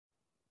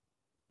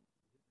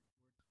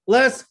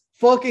Let's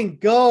fucking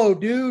go,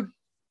 dude.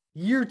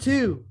 Year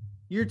two.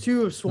 Year two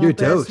of You're Swamp Ass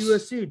dose.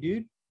 USU,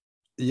 dude.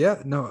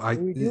 Yeah, no, What are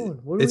we doing?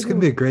 What are we it's gonna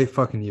be a doing? great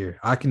fucking year.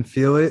 I can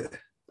feel it. I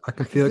I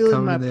can can feel it feel it in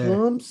coming my in there.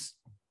 plums.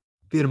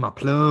 Feeling my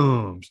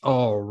plums,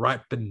 all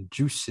ripe and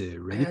juicy,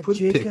 ready for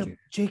the picking.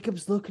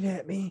 Jacob's looking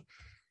at me.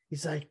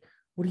 He's like,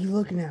 "What are you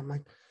looking at?" I'm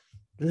like,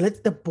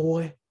 "Let the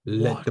boy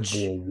Let the watch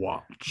boy my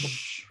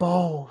watch.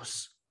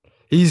 balls."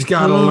 He's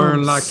got to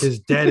learn like Plums. his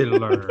daddy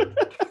learned.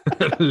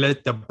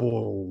 Let the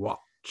boy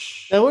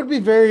watch. That would be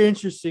very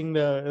interesting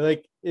though.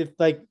 Like if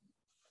like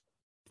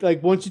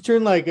once you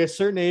turn like a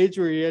certain age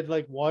where you had to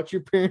like watch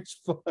your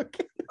parents fuck.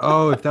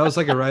 Oh, if that was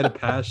like a rite of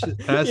passage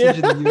Yeah.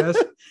 in the U.S.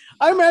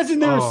 I imagine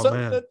there was Oh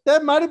man,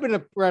 that might have been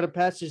a rite of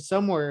passage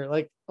somewhere,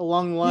 like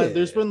along the line.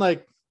 There's yeah, been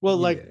like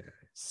like yeah.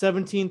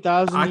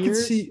 17,000 I could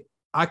years. see,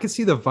 I could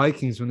see the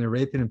Vikings when they're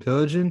raping and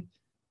pillaging,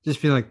 just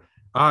being like,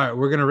 "All right,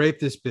 we're gonna rape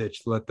this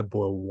bitch. Let the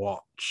boy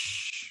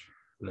watch.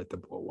 Let the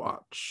boy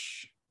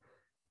watch."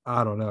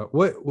 I don't know.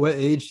 What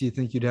age do you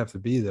think you'd have to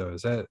be though?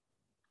 Is that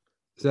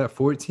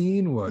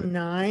 14? What?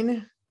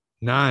 9.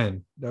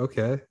 9.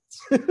 Okay.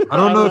 I I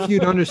don't know if don't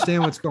you'd know.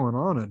 understand what's going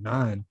on at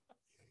 9.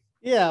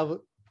 Yeah,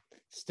 but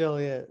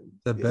still, yeah. Is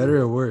that better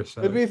or worse?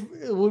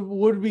 It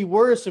would be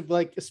worse if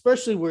like,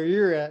 especially where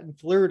you're at in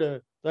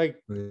Florida,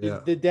 like Yeah.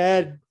 the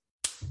dad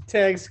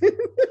tags.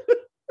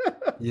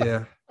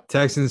 Yeah.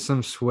 Texting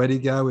some sweaty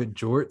guy with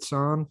jorts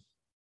on.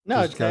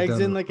 No, Just got tags in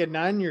done. like a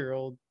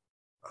 9-year-old.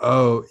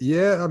 Oh,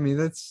 yeah. I mean,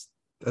 that's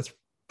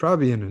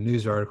probably in a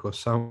news article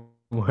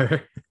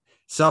somewhere.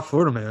 South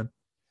Florida, man.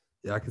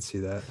 Yeah, I could see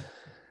that.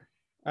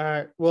 All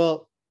right.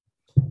 Well,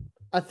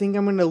 I think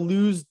I'm gonna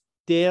lose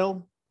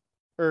Dale,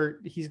 or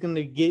he's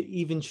gonna get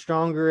even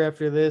stronger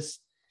after this. This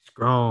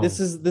Strong.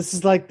 is this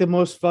is like the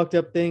most fucked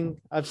up thing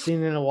I've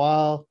seen in a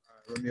while.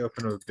 Let me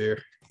open up a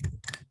beer.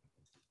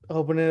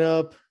 Open it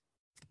up.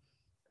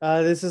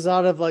 This is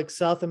out of like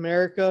South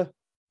America.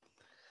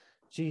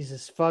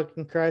 Jesus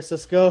fucking Christ,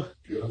 let's go.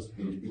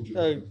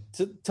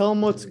 Tell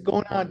him what's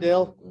going on,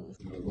 Dale.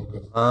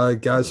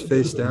 Guys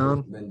face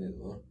down.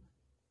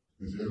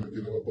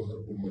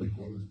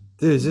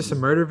 Dude, is this a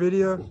murder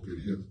video?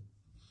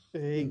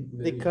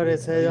 They cut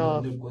his head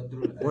off.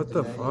 What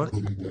the fuck?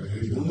 Dude,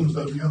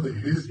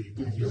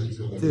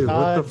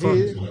 what the fuck?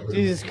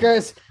 Jesus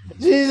Christ.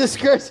 Jesus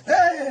Christ.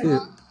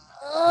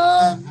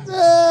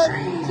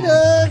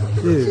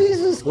 Dude,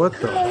 Jesus what the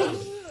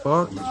Christ.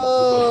 fuck?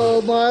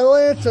 Oh, my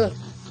Atlanta.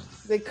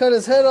 They cut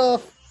his head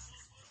off.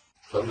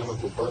 Some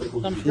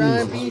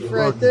prime beef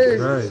right Fucking there.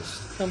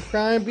 Christ. Some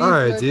prime beef All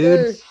right, right dude.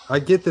 there. I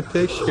get the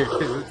picture.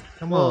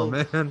 Come Whoa. on,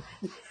 man.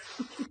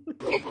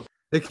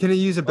 Can he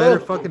use a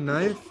better Oh. fucking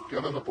knife?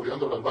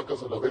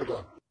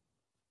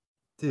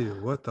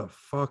 Dude, what the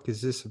fuck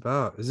is this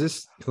about? Is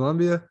this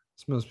Colombia?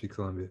 This must be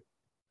Colombia.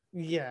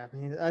 Yeah, I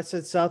mean, I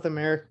said South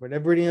America, but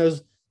everybody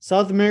knows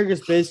South America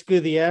is basically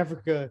the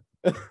Africa.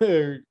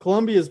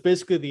 Colombia is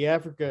basically the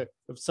Africa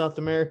of South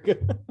America.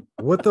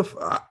 What the?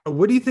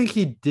 What do you think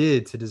he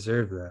did to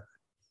deserve that?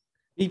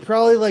 He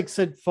probably like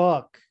said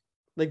fuck.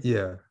 Like,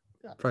 Yeah,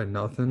 probably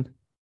nothing.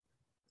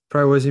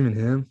 Probably wasn't even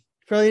him.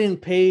 probably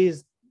didn't pay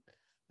his.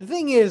 The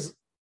thing is,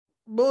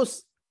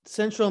 most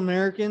Central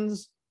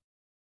Americans,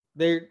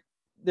 they're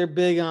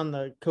big on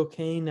the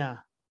cocaine.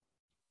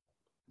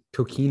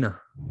 Coquina.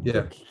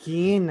 Yeah,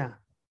 Cocaine.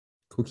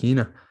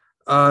 coquina.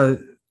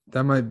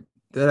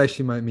 That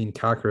actually might mean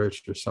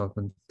cockroach or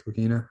something.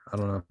 Coquina. I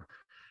don't know.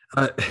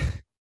 Uh,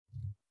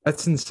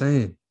 that's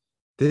insane.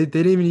 They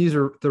didn't even use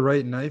the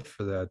right knife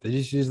for that. They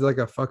just used like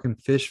a fucking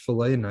fish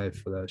fillet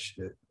knife for that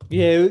shit.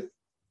 Yeah,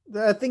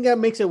 I think that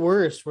makes it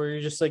worse. Where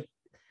you're just like,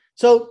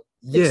 so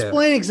Yeah,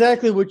 explain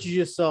exactly what you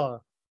just saw.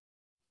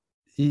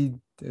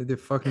 they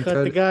fucking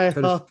Cut the guy cut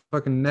his off.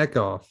 fucking neck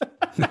off.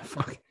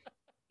 Fuck.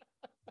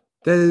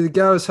 The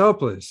guy was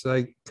helpless.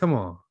 Like, come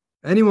on.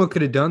 Anyone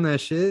could have done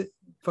that shit.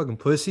 Fucking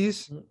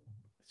pussies.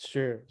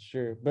 Sure.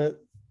 But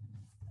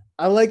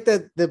I like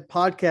that the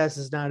podcast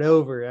is not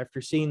over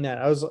after seeing that.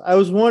 I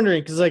was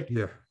wondering because like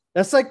Yeah.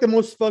 that's like the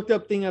most fucked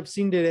up thing I've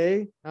seen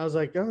today. I was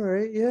like, all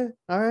right, yeah,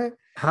 all right.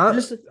 How?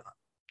 Just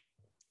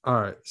All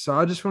right. So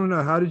I just want to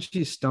know, how did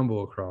you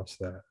stumble across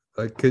that?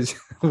 Like, cause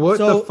what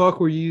So, the fuck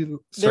were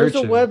you there's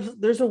searching? a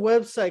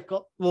website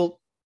called, well,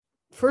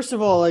 first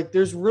of all, like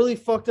there's really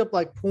fucked up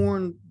like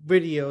porn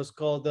videos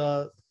called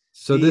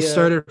So this the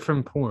started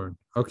from porn.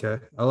 Okay.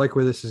 I like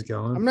where this is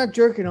going. I'm not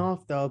jerking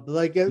off though, but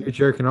like You're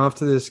jerking off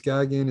to this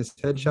guy getting his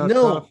head chopped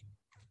no, off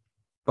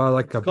by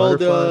like a called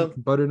butterfly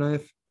butter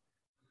knife.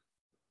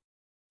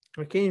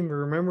 I can't even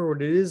remember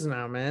what it is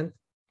now, man.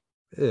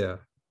 Yeah.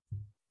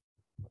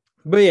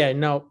 But yeah,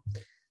 no.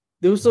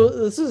 This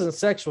isn't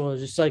sexual.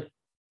 It's just like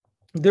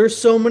there's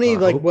so many I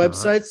like hope not.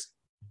 websites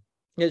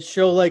that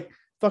show like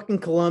fucking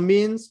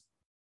Colombians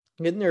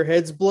getting their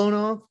heads blown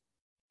off.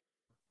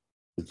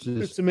 Just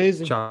It's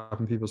amazing.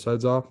 chopping people's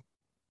heads off.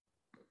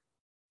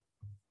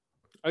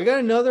 I got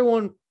another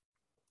one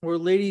where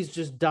ladies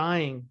just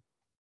dying.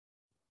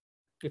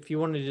 If you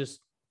want to just,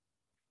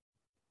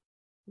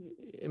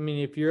 I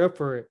mean, if you're up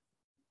for it.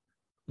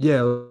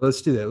 Yeah,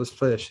 let's do that. Let's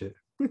play that shit.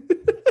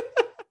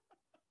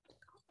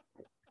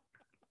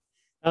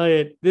 Oh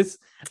yeah,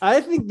 I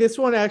think this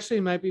one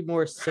actually might be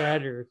more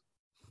sadder.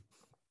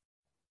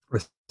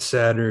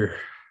 Sadder.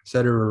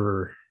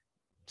 Sadder.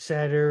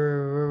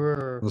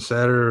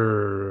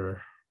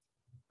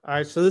 All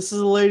right, so this is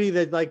a lady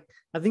that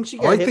I think she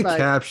I got like hit the by.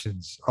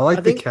 captions. I like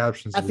the think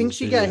captions. I of think these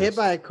she got hit videos.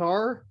 by a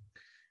car.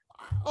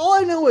 All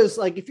I know is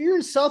if you're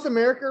in South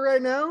America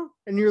right now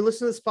and you're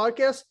listening to this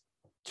podcast,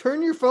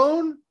 turn your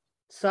phone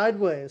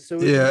sideways. So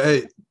Yeah.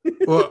 Hey,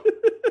 well,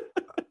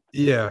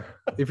 yeah.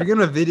 If you're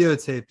gonna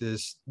videotape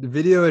this,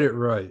 video it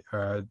right. All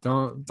right.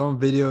 Don't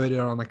video it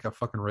on like a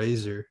fucking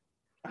razor.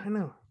 I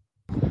know.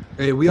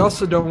 Hey, we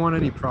also don't want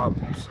any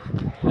problems.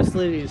 This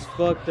lady is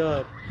fucked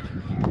up.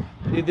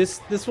 Dude,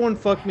 this one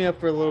fucked me up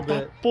for a little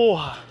bit.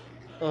 Porra.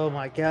 Oh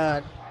my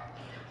god.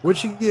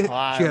 What'd she get? She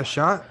got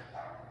shot?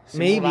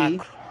 Maybe.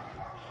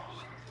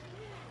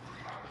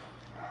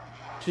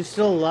 She's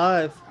still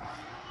alive.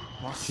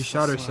 She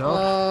shot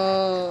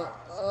herself?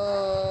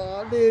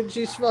 Dude,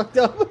 she's fucked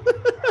up.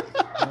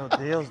 Meu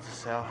Deus do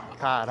céu.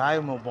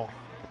 Caralho, meu bom.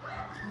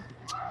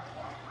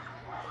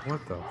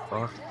 What the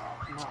fuck?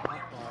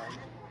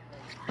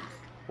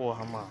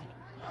 Porra, mano.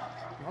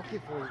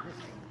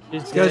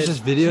 She's This guy's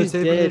just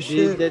videotaping this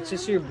dude. shit? That's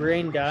just your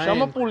brain dying.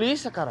 Chama a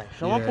polícia, caralho.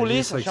 Chama a Yeah, polícia.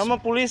 just, like, Chama a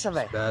polícia,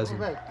 velho.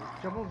 Spazzing.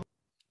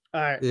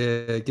 All right.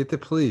 Yeah, get the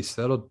police.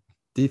 That'll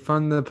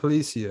defund the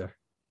policia.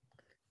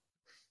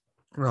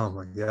 Oh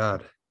my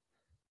god.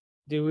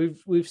 Dude,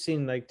 we've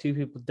seen two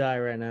people die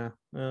right now.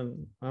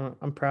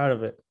 I'm proud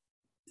of it.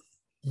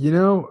 You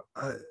know,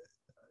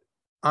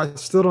 I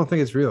still don't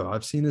think it's real.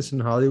 I've seen this in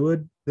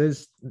Hollywood.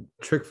 There's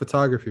trick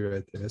photography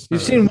right there.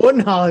 You've seen what in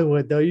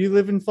Hollywood though? You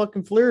live in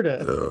fucking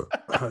Florida.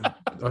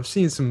 I've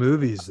seen some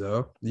movies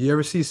though. You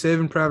ever see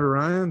Saving Private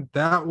Ryan?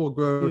 That will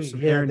grow Dude,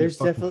 some yeah, hair in your there's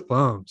fucking definitely-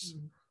 plums.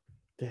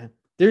 Damn.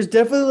 There's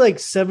definitely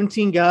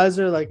 17 guys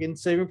that are in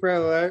Saving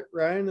Private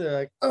Ryan.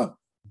 They're oh.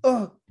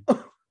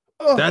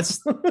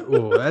 That's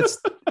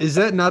is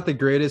that not the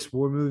greatest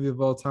war movie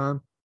of all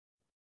time?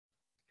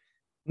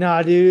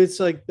 Nah, dude, it's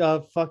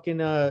fucking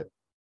the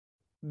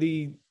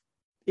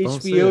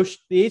Don't say HBO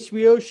the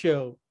HBO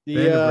show. The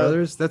Band of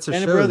Brothers? That's a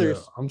Band of show. Brothers.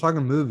 Though. I'm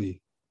talking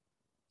movie.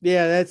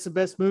 Yeah, that's the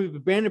best movie.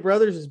 But Band of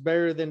Brothers is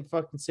better than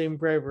fucking Saving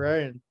Private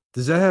Ryan.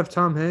 Does that have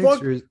Tom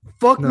Hanks?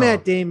 Fuck No.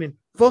 Matt Damon.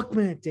 Fuck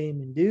Matt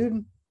Damon,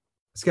 dude.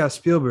 It's got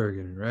Spielberg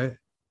in it, right?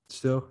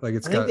 Still,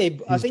 it's I got.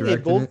 think he's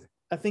directing it.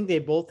 I think they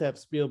both have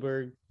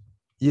Spielberg.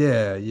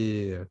 Yeah.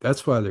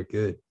 That's why they're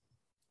good.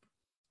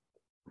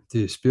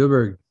 Dude,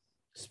 Spielberg,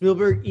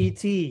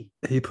 E.T.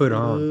 he put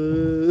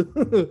on.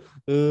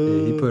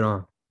 Yeah, he put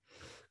on.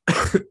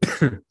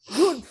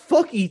 Dude,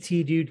 fuck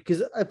E.T., dude.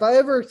 Because if I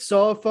ever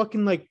saw a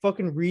fucking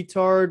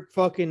retard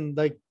fucking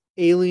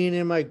alien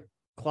in my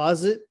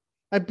closet,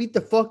 I'd beat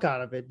the fuck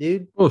out of it,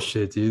 dude.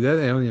 Bullshit, dude. That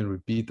alien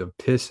would beat the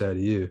piss out of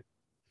you.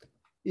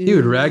 He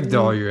would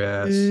ragdoll your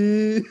ass.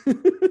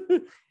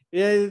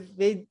 Yeah,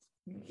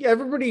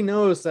 everybody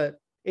knows that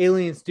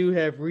aliens do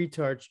have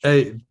retards.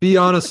 Hey, be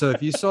honest though.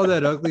 If you saw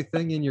that ugly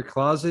thing in your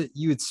closet,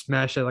 you would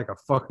smash it like a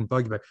fucking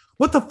bug. You'd be like,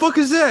 what the fuck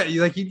is that?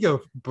 You'd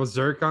go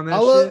berserk on that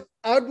shit.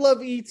 I'd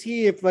love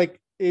E.T. if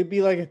it'd be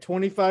a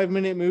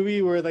 25-minute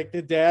movie where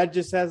the dad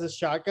just has a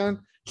shotgun.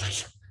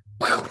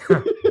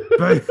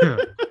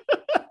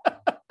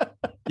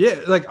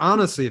 Yeah,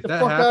 honestly, if that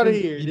fuck outta happened,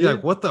 here, you'd be dude.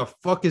 like, what the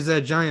fuck is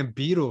that giant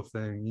beetle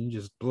thing? You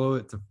just blow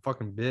it to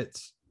fucking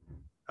bits.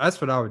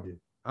 That's what I would do.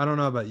 I don't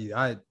know about you.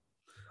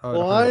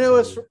 All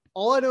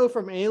I know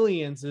from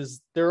aliens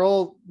is they're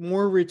all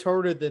more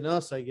retarded than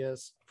us, I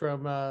guess.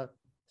 From the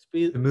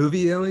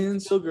movie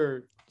Aliens.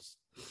 Spielberg.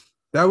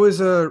 That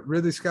was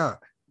Ridley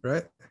Scott,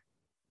 right?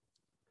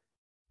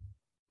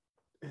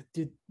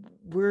 Dude,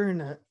 we're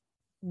in a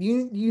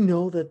you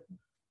know that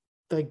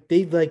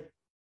they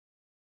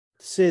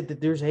said that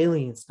there's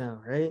aliens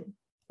now, right?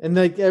 And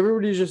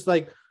everybody's just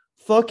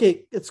fuck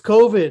it, it's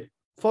COVID.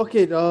 Fuck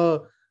it.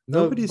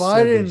 Nobody said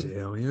Biden. there's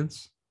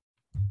aliens.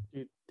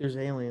 Dude, there's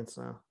aliens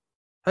now.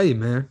 Hey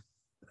man.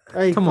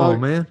 Hey, Come on,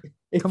 man.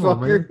 Hey, Come on,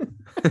 fucker.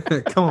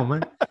 man. Come on,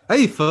 man.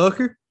 Hey,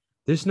 fucker.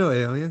 There's no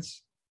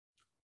aliens.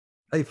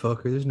 Hey,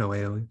 fucker. There's no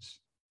aliens.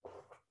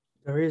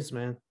 There is,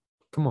 man.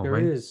 Come on, There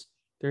man. is.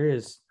 There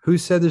is. Who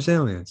said there's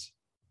aliens?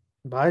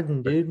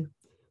 Biden, dude.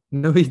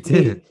 No, he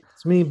didn't.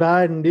 It's me,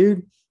 Biden,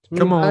 dude. It's me,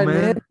 Come on, Biden,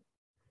 man.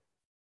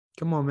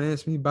 Come on, man.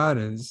 It's me,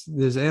 Biden.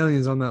 There's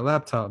aliens on that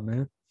laptop,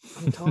 man.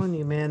 I'm telling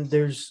you, man.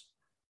 There's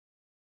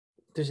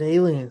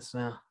aliens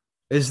now.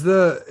 Is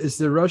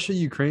the Russia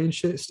Ukraine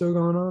shit still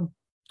going on?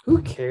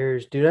 Who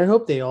cares, dude? I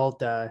hope they all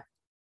die.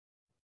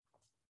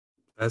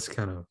 That's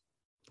kind of.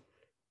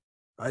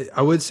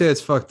 I would say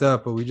it's fucked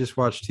up, but we just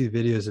watched 2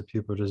 videos of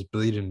people just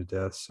bleeding to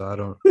death. So I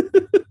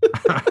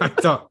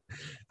don't.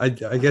 I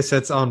guess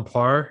that's on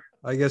par.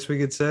 I guess we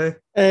could say.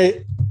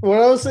 Hey, what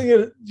I was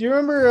thinking, do you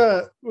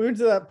remember we went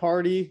to that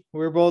party? We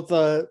were both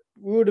we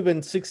would have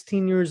been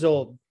 16 years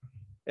old.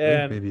 I think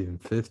And maybe even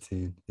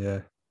 15.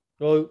 Yeah.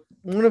 well,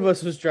 one of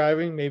us was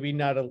driving, maybe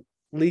not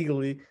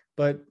legally,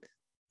 but do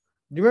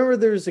you remember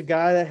there was a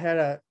guy that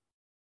had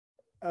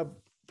a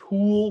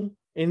pool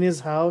in his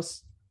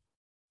house?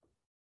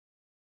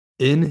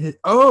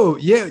 Oh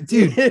yeah,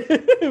 dude.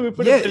 We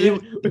put Yeah, a banana-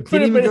 it we put didn't a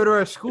even banana- go to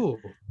our school.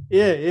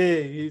 Yeah.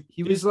 He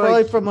He was was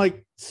probably like- from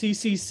like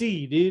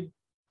CCC, dude.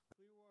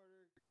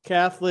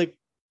 Catholic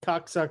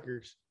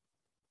cocksuckers.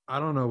 I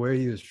don't know where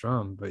he was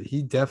from, but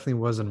he definitely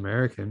wasn't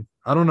American.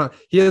 I don't know.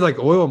 He had like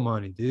oil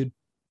money, dude.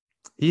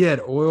 He had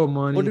oil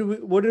money.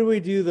 What did we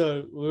do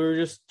though? We were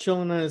just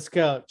chilling on his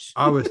couch.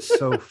 I was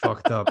so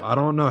fucked up. I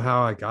don't know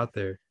how I got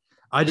there.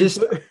 I You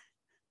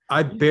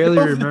barely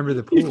drove- remember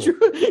the you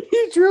pool.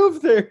 You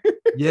drove there.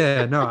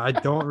 Yeah, no, I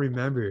don't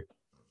remember.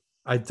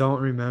 I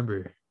don't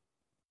remember.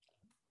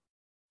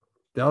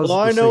 That was All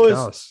a I sick know is-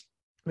 house.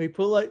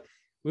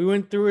 We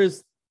went through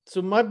his.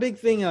 So my big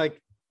thing,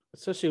 like,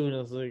 especially when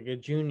I was like a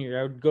junior,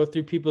 I would go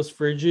through people's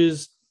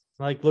fridges,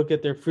 like look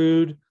at their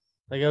food.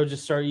 Like I would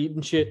just start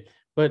eating shit.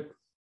 But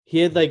he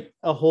had like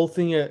a whole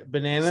thing of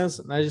bananas,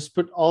 and I just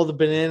put all the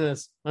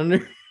bananas under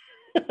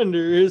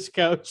his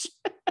couch.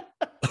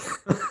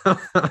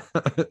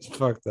 It's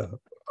fucked up.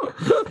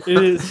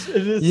 It is.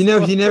 You know,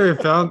 he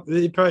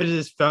probably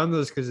just found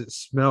those because it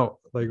smelled.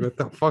 Like, what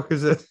the fuck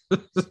is this?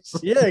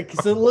 Yeah,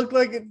 because it looked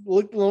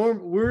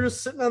normal. We were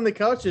just sitting on the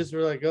couches.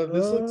 We're like, oh,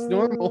 this looks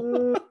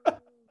normal.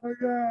 Oh my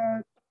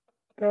god.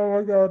 Oh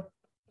my god.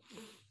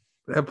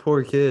 That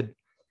poor kid.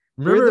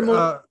 We're the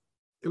Remember,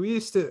 we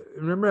used to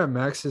remember at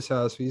Max's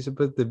house, we used to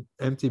put the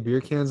empty beer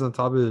cans on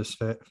top of his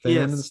fan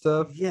and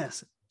stuff.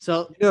 Yes.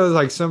 So You know,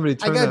 like somebody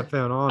turned got- that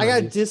fan on. I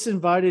and got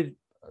disinvited.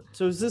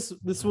 So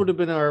this would have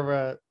been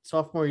our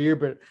sophomore year,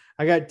 but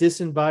I got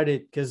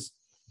disinvited because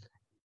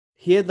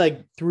he had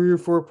like 3 or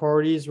 4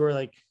 parties where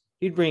like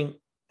he'd bring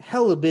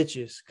hella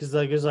bitches because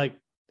like it was like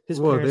his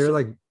well, parents. they're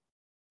like,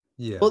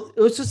 yeah. Well,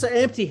 it was just an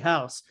empty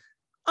house.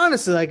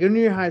 Honestly, like in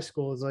your high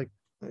school, it's like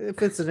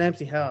if it's an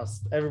empty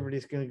house,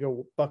 everybody's gonna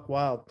go buck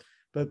wild.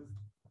 But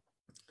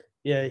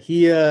yeah,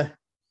 he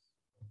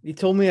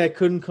told me I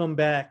couldn't come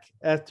back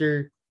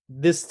after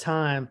this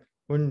time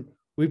when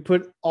we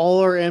put all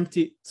our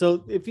empty.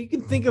 So if you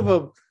can think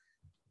of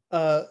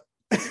a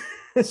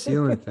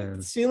Ceiling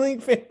fan. ceiling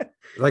fan,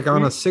 Like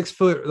on we- a 6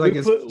 foot, like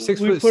a put- 6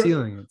 we foot put-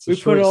 ceiling. It's a we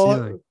short put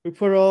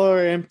ceiling. all our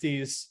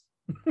empties.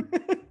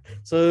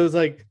 So it was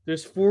like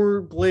there's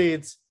 4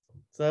 blades,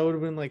 so that would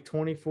have been like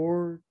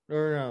 24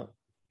 or no.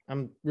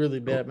 I'm really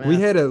bad at math. We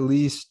had at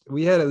least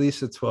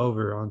a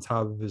 12er on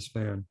top of his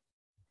fan.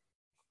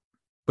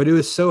 But it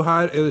was so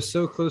high, it was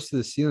so close to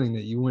the ceiling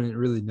that you wouldn't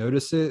really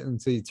notice it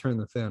until you turn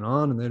the fan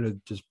on and then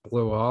it'd just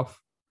blow off.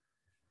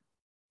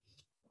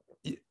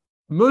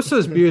 Most of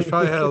those beers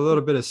probably had a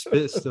little bit of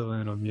spit still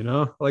in them, you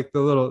know, like the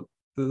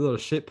little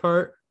shit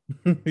part.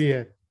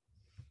 Yeah.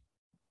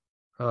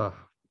 Oh,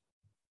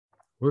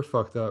 we're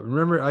fucked up.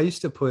 Remember, I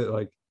used to put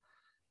like,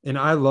 and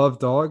I love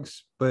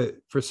dogs, but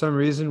for some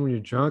reason, when you're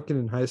drunk and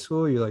in high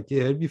school, you're like,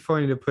 yeah, it'd be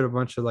funny to put a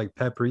bunch of like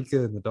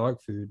paprika in the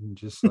dog food and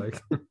just like,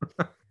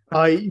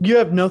 You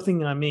have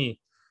nothing on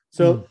me.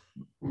 So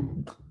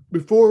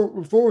before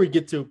we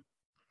get to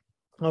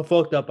how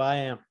fucked up I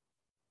am,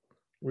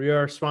 we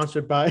are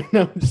sponsored by.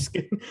 No, I'm just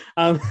kidding.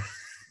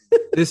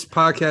 This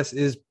podcast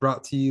is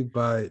brought to you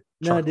by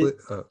No, chocolate.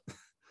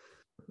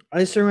 I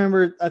just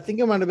remember. I think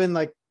it might have been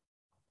like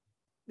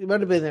it might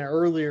have been an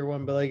earlier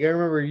one, but like I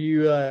remember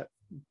you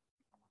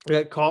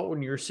got caught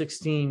when you were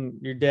 16.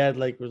 Your dad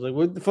like was like,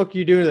 "What the fuck are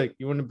you doing? Like,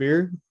 you want a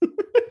beer?"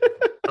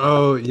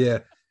 Oh yeah.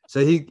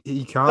 So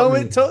he caught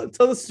me. Tell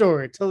the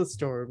story. Tell the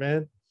story,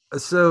 man.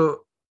 So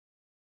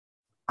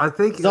I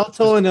think 'Cause I'll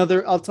tell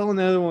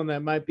another one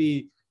that might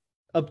be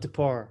up to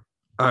par.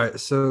 All right.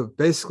 So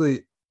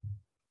basically,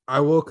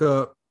 I woke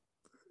up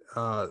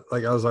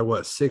like I was like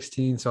what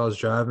 16, so I was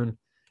driving,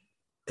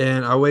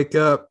 and I wake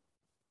up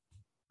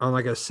on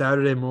like a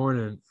Saturday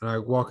morning, and I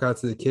walk out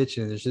to the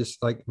kitchen. It's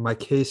just like my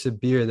case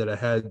of beer that I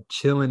had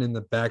chilling in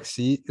the back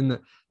seat,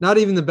 not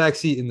even the back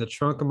seat, in the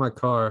trunk of my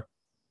car,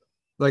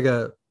 like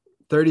a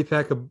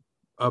 30-pack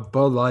of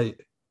Bud Light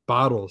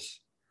bottles,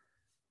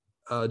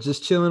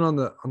 just chilling on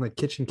the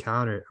kitchen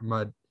counter. And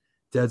my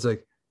dad's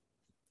like,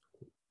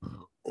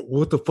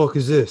 "What the fuck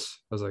is this?"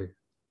 I was like,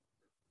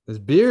 "This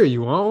beer.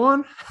 You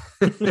want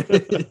one?"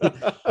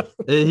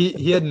 And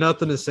he had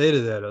nothing to say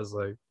to that. I was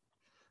like,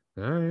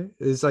 "All right."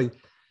 It's like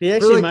He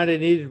actually like- might have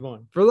needed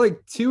one. for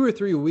like 2 or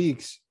 3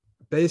 weeks.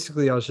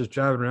 Basically, I was just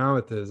driving around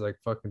with those like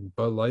fucking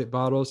Bud Light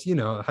bottles. You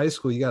know, high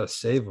school, you got to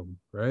save them,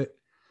 right?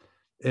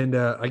 And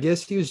I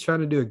guess he was trying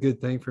to do a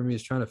good thing for me.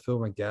 He's trying to fill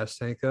my gas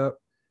tank up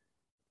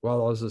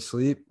while I was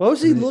asleep. Why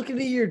was he And then- looking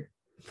at your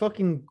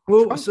fucking?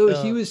 Well, trunk, so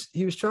though? he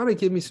was trying to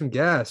give me some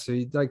gas. So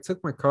he like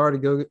took my car to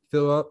go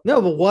fill up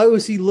No, but why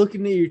was he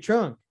looking at your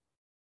trunk?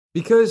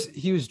 because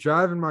he was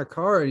driving my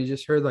car and he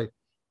just heard like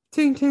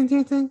ting ting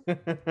ting ting. He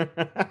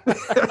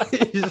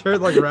just heard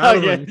like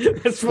rattling. Oh, yeah.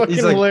 That's fucking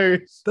He's like,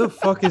 hilarious. The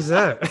fuck is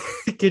that?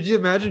 Could you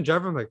imagine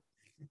driving like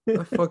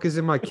the fuck is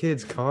in my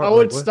kid's car? I Like,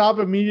 would what? stop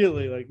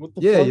immediately. Like, what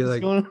the Yeah, fuck you're is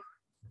like- going on?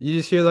 You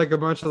just hear like a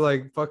bunch of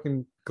like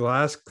fucking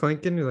glass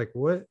clinking. You're like,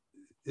 what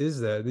is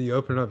that? Then you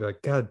open it up, you're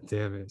like, God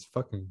damn it, it's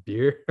fucking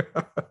beer.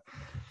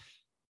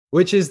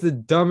 Which is the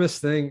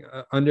dumbest thing,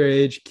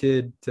 underage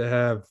kid to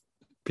have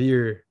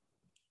beer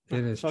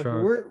in his Fuck,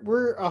 trunk.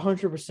 we're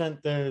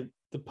 100%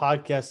 the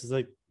podcast is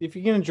like, if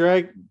you're gonna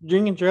drink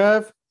and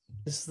drive,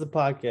 this is the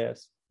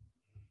podcast.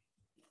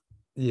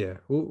 Yeah,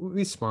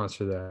 we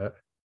sponsor that.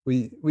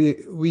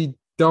 We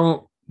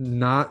don't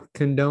not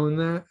condone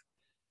that.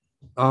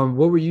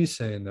 What were you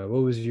saying though?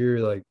 What was your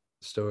like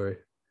story?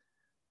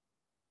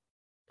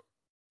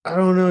 I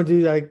don't know,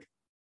 dude. Like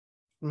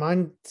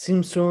mine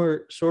seems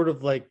sort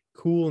of like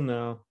cool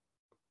now.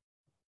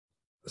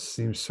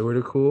 Seems sort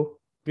of cool.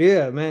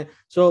 Yeah, man.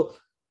 So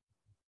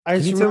I Can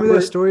just you tell me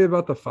remember. that story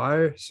about the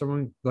fire?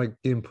 Someone like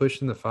getting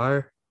pushed in the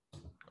fire?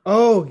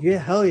 Oh yeah,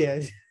 hell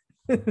yeah.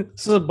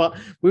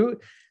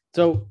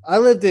 So I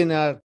lived in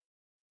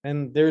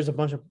and there's a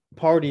bunch of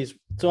parties.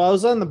 So I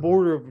was on the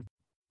border of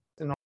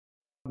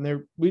and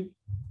there we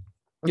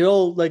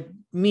all like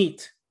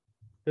meet.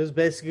 It was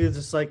basically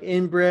just like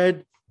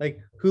inbred, like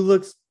who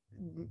looks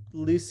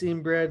least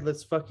inbred,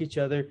 let's fuck each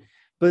other.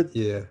 But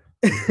Yeah.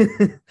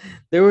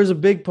 there was a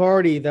big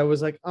party that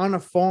was like on a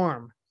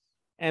farm,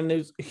 and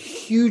there's a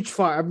huge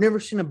fire. I've never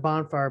seen a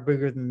bonfire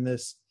bigger than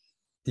this.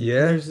 And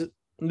Yeah.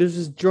 there's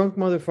this drunk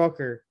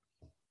motherfucker.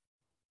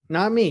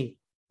 Not me.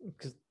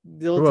 Because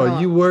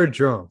Well, you were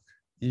drunk.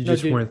 You No,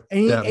 just dude, weren't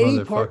any- that any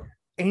motherfucker. part-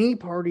 any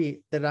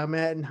party that I'm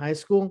at in high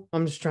school,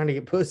 I'm just trying to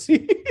get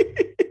pussy.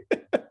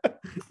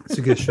 It's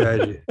a good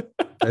strategy.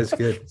 That's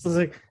good. So it's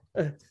like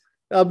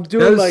I'm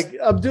doing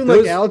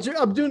those-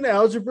 algebra. I'm doing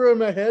algebra in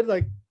my head,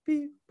 like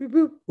beep, beep,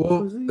 boop,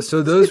 Well, pussy.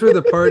 so those were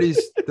the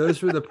parties.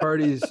 Those were the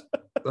parties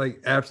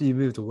like after you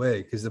moved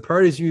away. Because the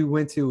parties you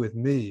went to with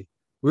me,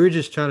 we were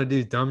just trying to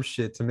do dumb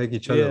shit to make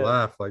each other Yeah.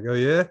 laugh. Like, oh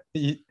yeah,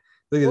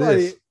 look at Well,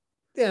 this.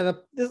 Yeah,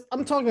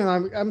 I'm talking.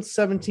 I'm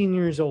 17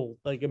 years old.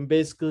 Like I'm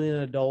basically an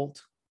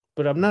adult,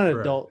 but I'm not an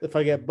Right. adult. If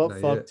I get butt Not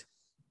yet. fucked,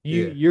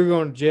 Yeah. you're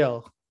going to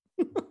jail.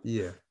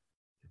 Yeah.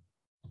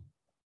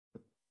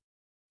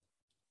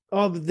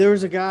 Oh, but there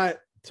was a guy.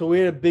 So we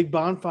had a big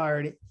bonfire,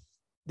 and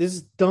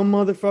this dumb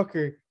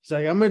motherfucker. He's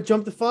like, "I'm gonna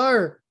jump the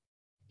fire."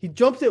 He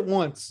jumped it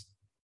once.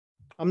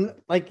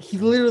 He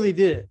literally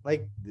did it.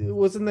 Like it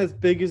wasn't as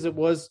big as it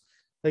was.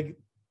 Like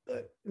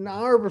an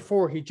hour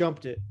before he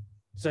jumped it.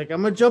 He's like,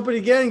 "I'm gonna jump it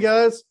again,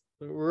 guys."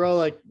 We're all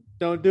like,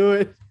 "Don't do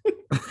it."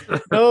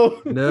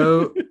 No,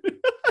 No.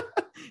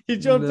 He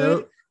jumped No.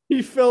 in.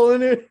 He fell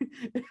in it.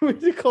 And we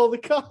had to call the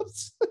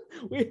cops.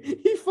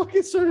 He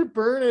fucking started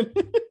burning.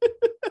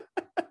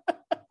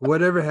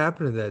 Whatever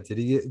happened to that? Did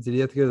he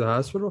have to go to the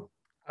hospital?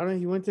 I don't know.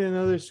 He went to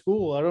another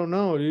school. I don't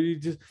know,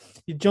 dude.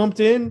 He jumped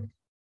in,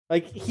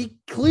 like he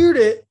cleared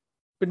it,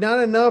 but not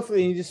enough, and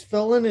he just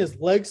fell in. His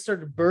legs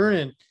started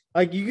burning.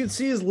 Like you could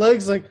see his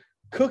legs like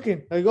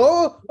cooking. Like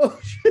oh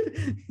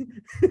shit.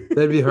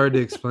 That'd be hard to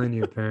explain to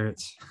your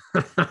parents.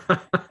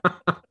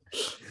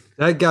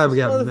 That guy This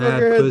got mad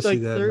motherfucker had, pussy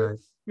like, that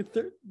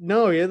night.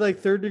 No, he had like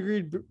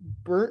third-degree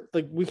burnt.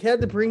 Like we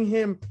had to bring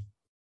him.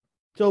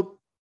 So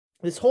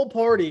this whole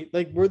party,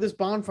 like where this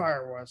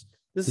bonfire was,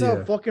 this is how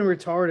Yeah. fucking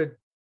retarded,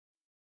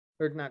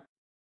 or not.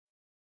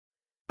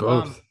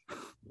 Both.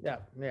 Yeah.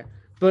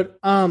 But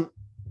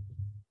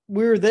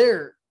we were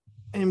there,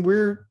 and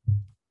we're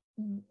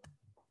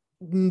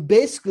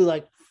basically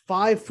like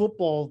 5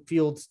 football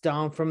fields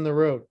down from the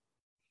road.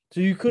 So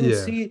you couldn't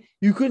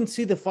Yeah.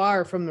 see the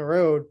fire from the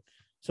road.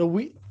 So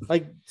we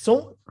like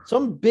some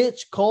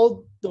bitch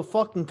called the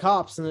fucking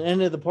cops in the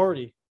end of the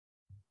party.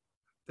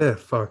 That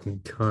fucking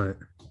cunt.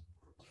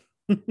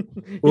 He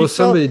Well, fell-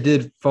 somebody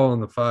did fall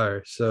in the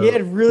fire. So He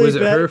had really was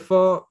it bad- her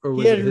fault or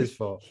was had it his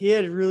fault? He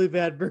had really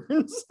bad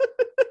burns.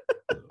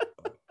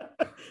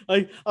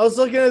 Like I was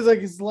looking at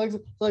his legs,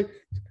 like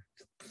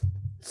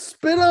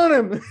spit on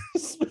him.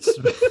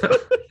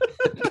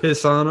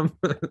 Piss on him.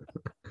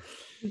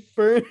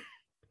 Burn.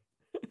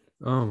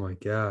 Oh my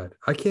god.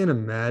 I can't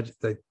imagine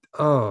like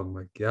oh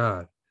my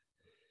god.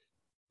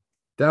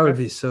 That would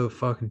be so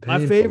fucking painful.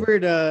 My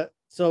favorite.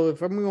 So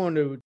if I'm going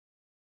to,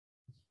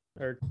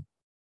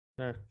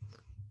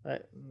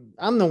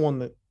 I'm the one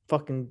that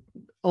fucking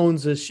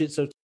owns this shit.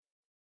 So,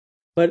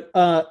 but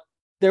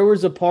there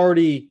was a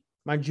party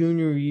my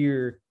junior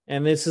year,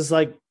 and this is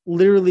like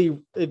literally,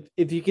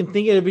 if you can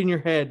think of it in your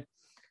head,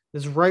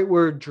 this is right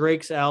where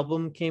Drake's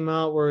album came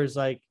out, where it's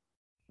like,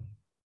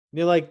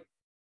 you're like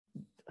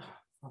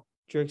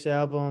Drake's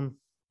album.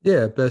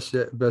 Yeah, best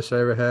I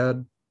ever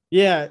had.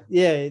 Yeah.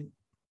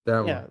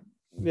 That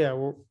Yeah,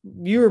 one.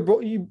 yeah.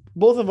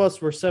 Both of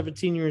us were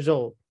 17 years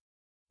old.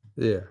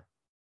 Yeah.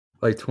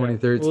 Like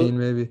 2013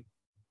 maybe.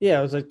 Yeah,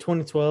 it was like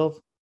 2012.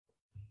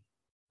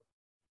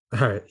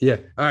 All right. Yeah.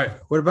 All right.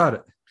 What about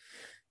it?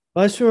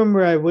 I just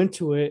remember I went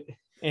to it,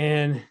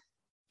 and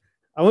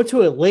I went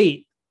to it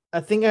late.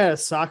 I think I had a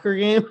soccer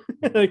game,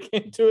 and I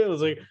came to it. I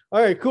was like,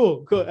 all right,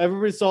 cool.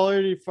 Everybody's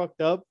already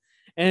fucked up,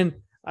 and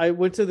I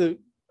went to the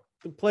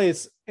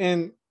place,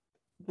 and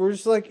we're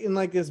just like in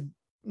like this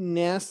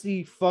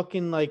nasty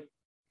fucking like.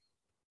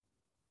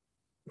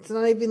 It's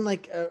not even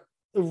like a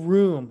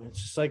room.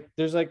 It's just like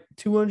there's like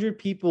 200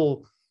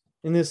 people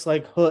in this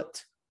like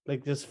hut,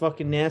 like this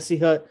fucking nasty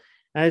hut.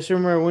 And I just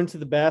remember I went to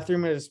the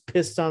bathroom and I just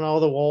pissed on all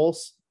the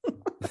walls.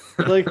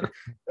 Like,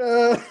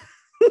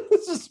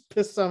 just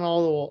pissed on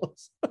all the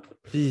walls.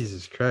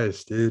 Jesus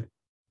Christ, dude.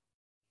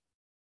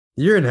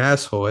 You're an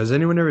asshole. Has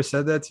anyone ever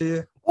said that to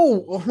you?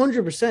 Oh,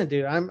 100%,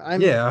 dude.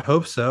 I'm Yeah, I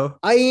hope so.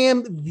 I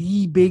am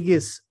the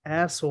biggest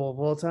asshole of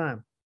all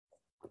time.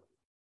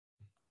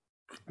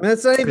 And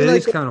that's not even It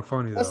like is kind of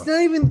funny that's though.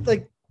 not even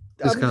like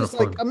It's I'm kinda just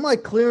like fun. I'm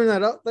like clearing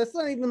that up. That's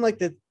not even like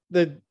the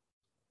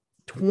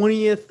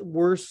 20th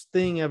worst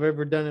thing I've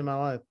ever done in my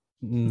life.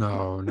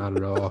 No, not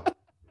at all.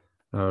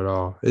 Not at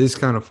all. It is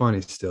kind of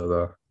funny still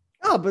though.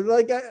 Oh, but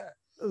like I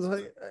was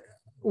like I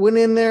went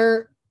in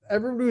there,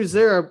 everybody was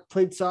there. I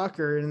played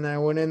soccer and I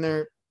went in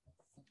there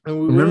and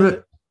we went in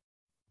Remember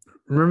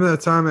remember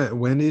that time at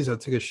Wendy's I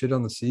took a shit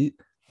on the seat?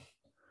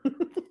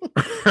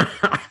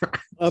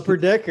 upper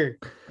decker.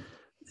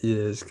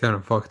 Yeah, it's kind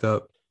of fucked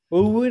up.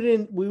 Well,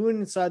 we went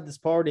inside this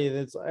party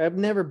that's I've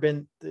never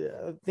been.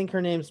 I think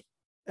her name's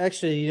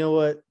actually, you know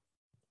what?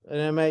 And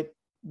I might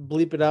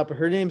bleep it out, but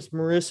her name's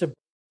Marissa.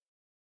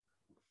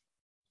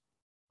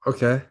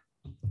 Okay.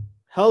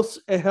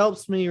 It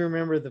helps me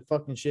remember the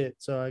fucking shit,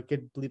 so I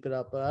could bleep it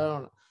out. But I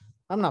don't know.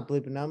 I'm not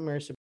bleeping out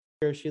Marissa.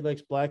 She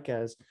likes black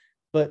guys,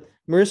 but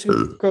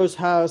Marissa Crow's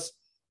house.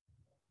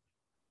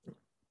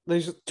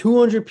 There's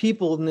 200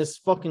 people in this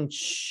fucking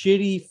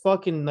shitty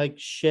fucking like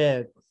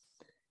shed.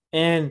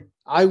 And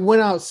I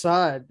went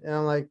outside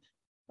and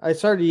I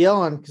started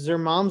yelling because her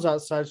mom's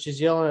outside.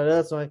 She's yelling at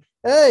us. I'm like,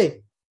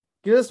 hey,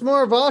 get us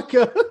more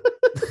vodka.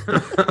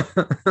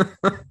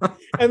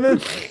 And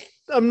then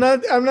I'm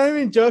not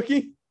even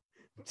joking.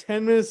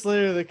 10 minutes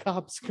later, the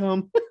cops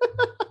come.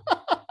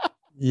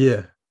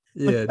 Yeah.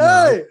 Yeah.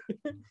 Hey,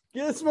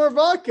 get us more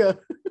vodka.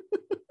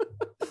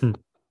 No.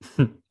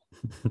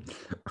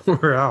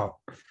 We're out.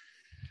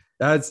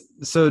 That's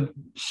so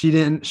she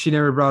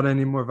never brought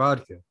any more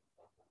vodka.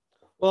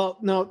 Well,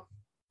 no,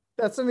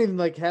 that's not even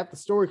like half the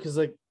story because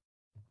like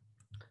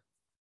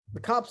the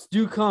cops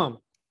do come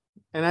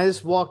and I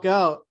just walk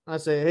out. I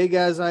say, hey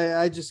guys,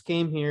 I just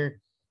came here.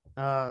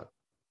 I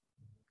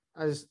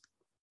just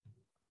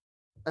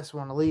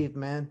want to leave,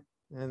 man.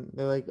 And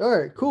they're like, all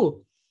right,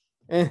 cool.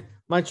 And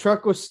my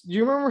truck was, do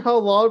you remember how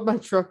loud my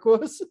truck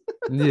was?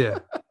 Yeah.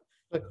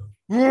 Like,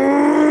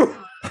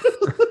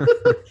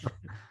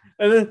 and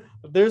then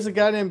there's a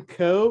guy named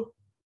Co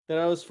that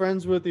I was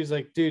friends with. He's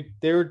like, dude,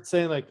 they were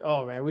saying like,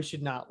 oh man, we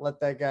should not let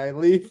that guy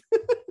leave.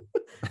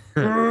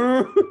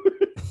 Yeah.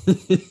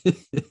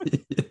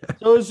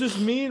 So it's just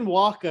me and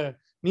Waka.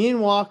 Me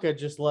and Waka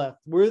just left.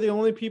 We're the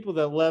only people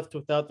that left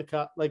without the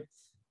cop. Like,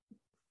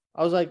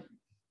 I was like,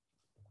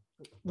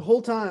 the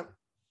whole time,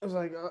 I was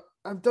like,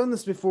 I've done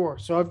this before.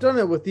 So I've done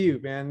it with you,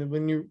 man.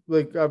 When you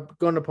like, I've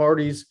gone to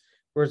parties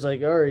where it's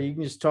like, all right, you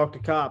can just talk to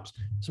cops.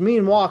 So me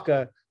and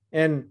Waka,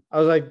 and I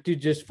was like,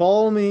 dude, just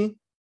follow me.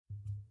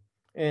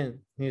 And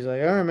he's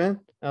like, all right, man.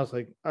 I was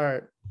like, all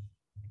right,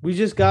 we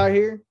just got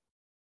here.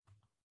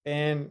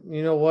 And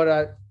you know what?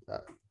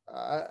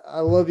 I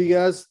love you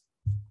guys.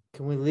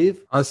 Can we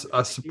leave? I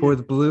support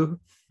the blue.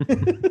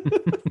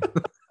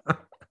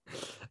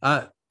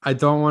 I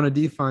don't want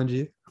to defund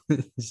you.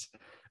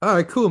 All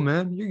right, cool,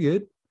 man. You're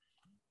good.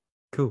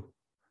 Cool.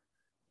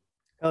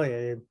 Oh yeah,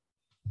 dude.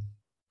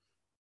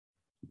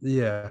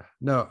 Yeah.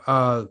 No.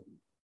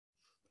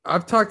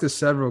 I've talked to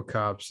several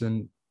cops,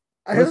 and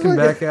I just looking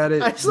like back at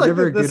it, I just like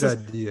never a that good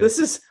idea.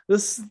 This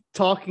is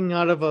talking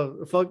out of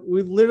a fuck.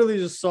 We literally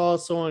just saw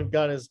someone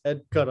got his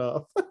head cut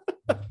off.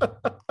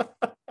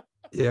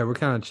 Yeah, we're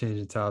kind of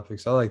changing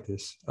topics. I like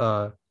this.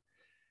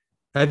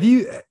 Have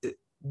you?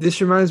 This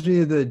reminds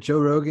me of the Joe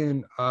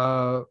Rogan.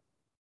 What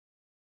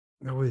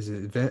is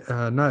it?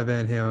 Not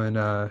Van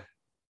Halen.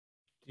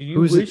 Do you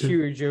Who's wish it- you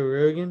were Joe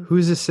Rogan?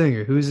 Who's the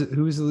singer? Who's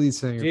the lead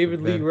singer? David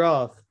for Lee Van-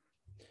 Roth.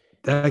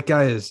 That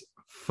guy is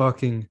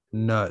fucking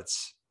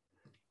nuts.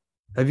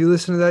 Have you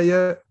listened to that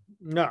yet?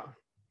 No.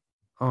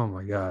 Oh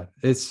my god,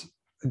 it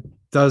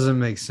doesn't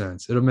make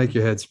sense. It'll make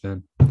your head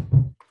spin.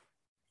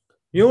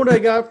 You know what I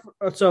got?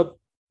 So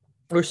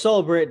we're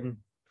celebrating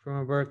for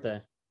my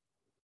birthday.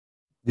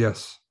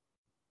 Yes,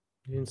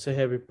 You didn't say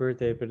happy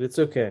birthday, but it's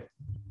okay.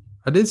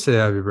 I did say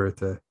happy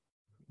birthday.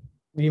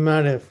 You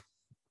might have,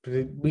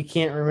 but we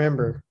can't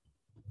remember.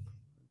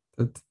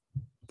 All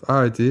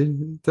right,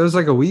 dude. That was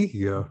like a week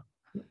ago.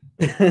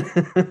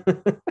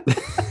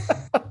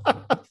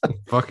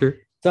 Fucker.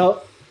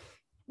 So,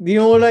 you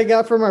know what I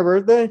got for my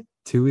birthday?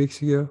 2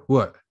 weeks ago.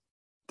 What?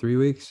 3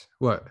 weeks?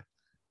 What?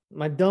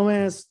 My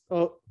dumbass.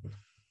 Oh, I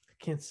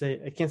can't say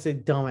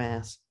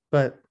dumbass,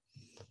 but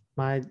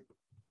my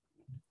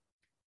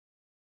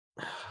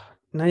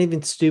not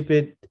even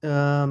stupid.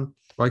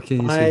 Why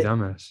can't you say I-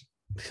 dumbass?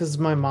 Because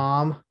my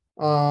mom,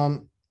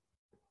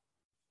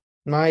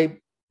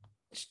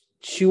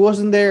 she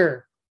wasn't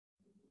there.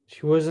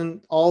 She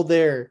wasn't all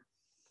there.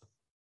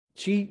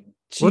 She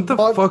What the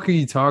bought- fuck are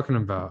you talking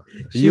about?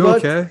 Are She you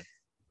bought- okay?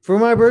 For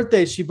my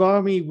birthday, she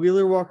bought me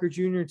Wheeler Walker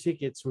Jr.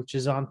 tickets, which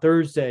is on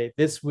Thursday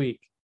this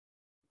week.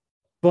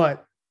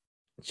 But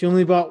she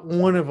only bought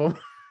one of them.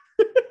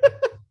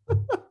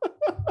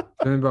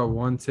 Only about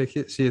one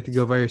ticket, so you have to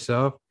go by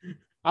yourself.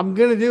 I'm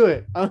gonna do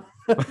it. I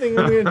think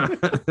I'm gonna.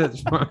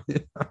 That's fine.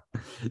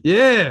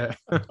 Yeah.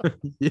 I'm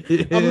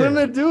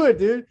gonna do it,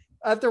 dude.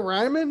 At the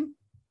Ryman,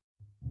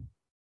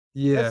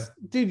 Yeah.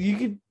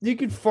 dude. You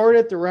could fart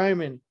at the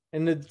Ryman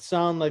and it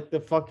sound like the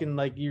fucking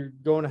like you're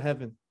going to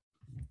heaven.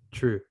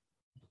 True.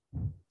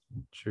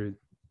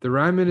 The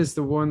Ryman is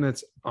the one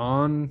that's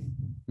on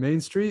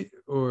Main Street,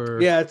 or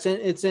Yeah, it's in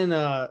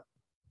that's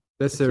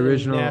it's the in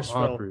original Nashville.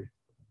 Opry.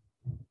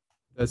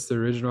 That's the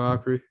original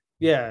Opry.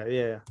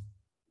 yeah.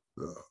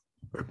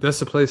 That's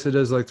the place that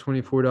does like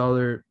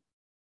 $24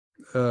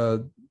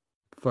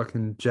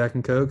 fucking Jack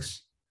and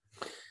Cokes.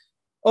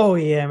 Oh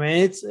yeah,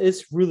 man,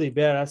 it's really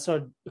bad. I saw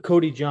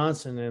Cody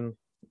Johnson and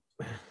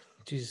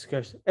Jesus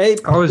Christ. Hey,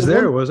 I was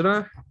there, wasn't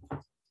I?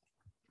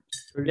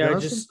 Cody Yeah,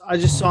 Johnson? I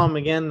just saw him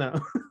again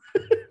though.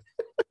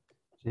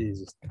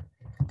 Jesus.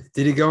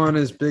 Did he go on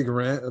his big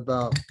rant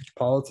about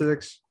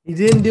politics? He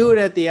didn't do it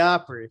at the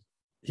Opry.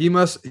 He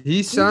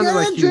sounded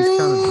like he was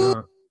kind of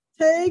drunk.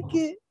 Take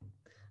it,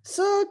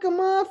 suck on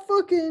my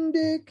fucking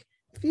dick.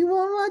 If you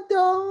want my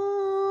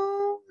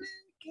dog,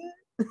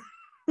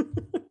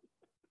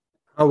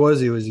 How was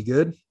he? Was he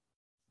good?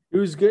 it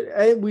was good.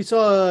 Hey, we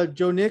saw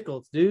Joe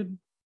Nichols, dude.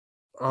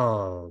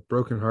 Oh,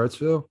 Broken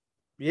Heartsville.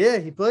 Yeah,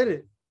 he played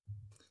it.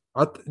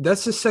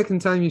 That's the second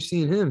time you've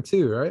seen him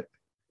too, right?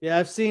 Yeah,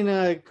 I've seen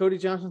Cody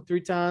Johnson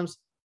 3 times,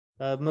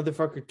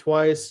 motherfucker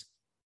twice.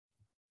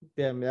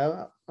 Damn,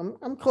 yeah,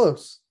 I'm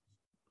close.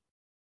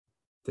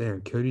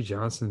 Damn, Cody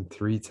Johnson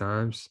 3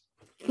 times.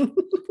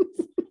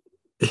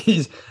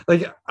 He's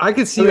like, I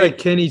could see like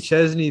Kenny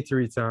Chesney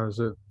 3 times,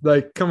 but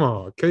like, come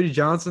on, Cody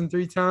Johnson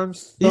 3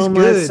 times. He's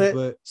good,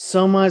 but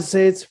some might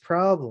say it's a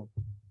problem.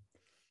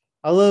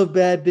 I love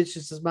bad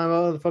bitches. It's my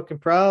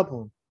motherfucking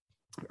problem.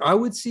 I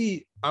would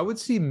see Old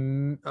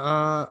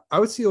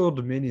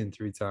Dominion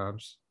 3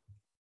 times.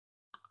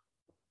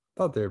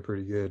 Thought they were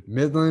pretty good.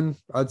 Midland,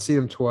 I'd see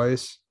him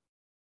twice.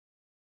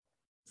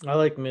 I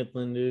like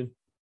Midland, dude.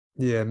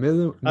 Yeah,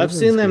 Midland. I've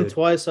seen them good.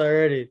 twice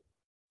already.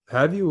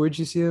 Have you? Where'd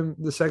you see him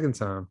the second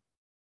time?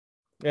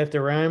 At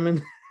the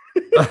Ryman.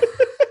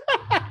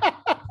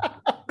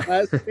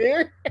 Last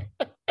year.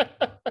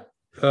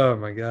 Oh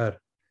my god.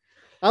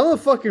 I'm a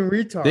fucking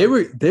retard.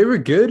 They were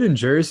good in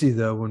Jersey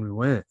though when we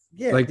went.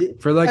 Yeah, like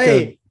for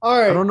like all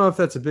right. I don't know if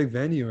that's a big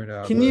venue or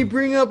not. Can you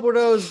bring up what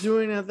I was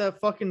doing at that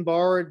fucking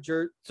bar at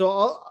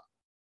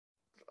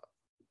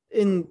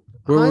in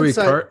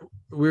hindsight,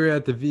 we were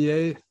at the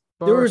VA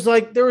bar?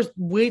 there was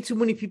way too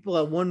many people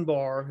at one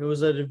bar. It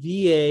was at a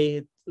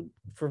VA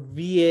for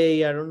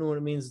VA. I don't know what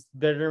it means.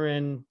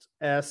 Veteran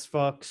ass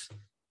fucks.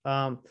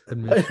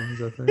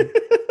 Admissions, I think.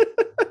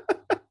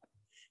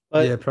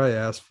 But yeah, probably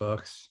ass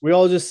fucks. We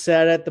all just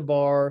sat at the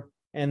bar,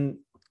 and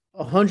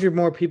 100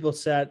 more people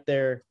sat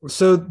there.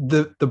 So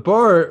the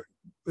bar,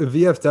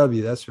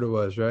 VFW, that's what it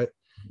was, right?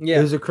 Yeah,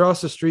 it was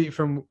across the street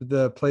from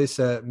the place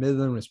that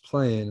Midland was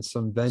playing,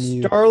 some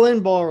venue.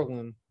 Starland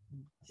Ballroom.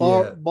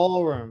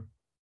 Ballroom.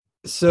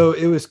 So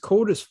it was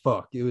cold as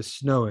fuck. It was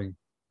snowing.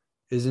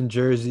 It was in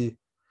Jersey.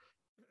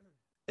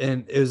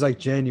 And it was like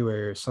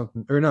January or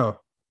something. Or no,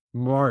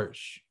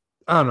 March.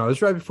 I don't know. It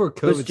was right before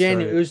COVID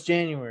started. It was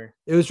January.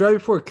 It was right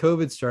before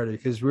COVID started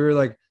because we were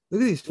like, look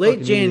at these late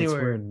fucking January idiots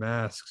wearing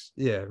masks.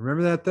 Yeah,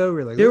 remember that though?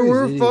 We were like, there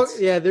were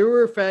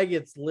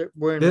faggots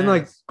wearing. Then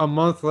masks. like a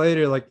month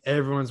later, like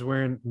everyone's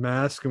wearing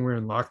masks and we're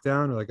in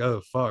lockdown. We're like,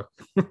 oh fuck.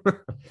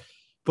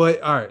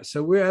 But all right,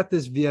 so we're at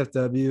this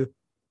VFW,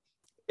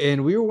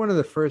 and we were one of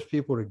the first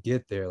people to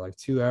get there, like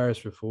 2 hours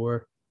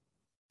before.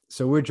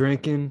 So we're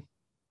drinking,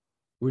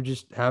 we're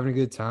just having a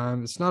good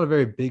time. It's not a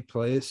very big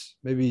place,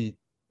 maybe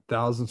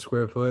 1,000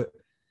 square foot,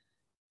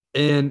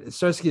 and it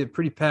starts to get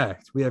pretty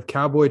packed. We have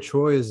Cowboy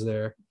Troy is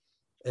there,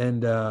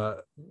 and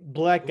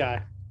black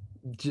guy.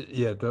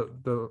 Yeah,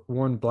 the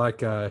one black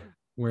guy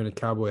wearing a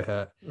cowboy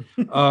hat.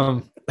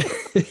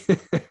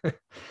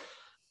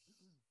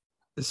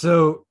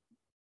 So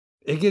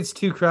it gets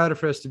too crowded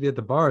for us to be at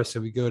the bar,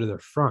 so we go to the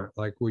front,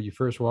 like where you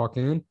first walk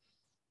in.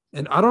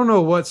 And I don't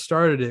know what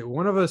started it.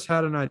 One of us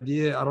had an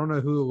idea. I don't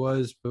know who it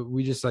was, but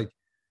we just like,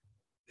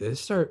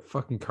 let's start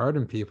fucking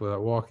carding people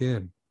that walk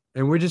in.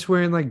 And we're just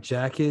wearing like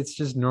jackets,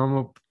 just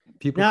normal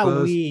people Not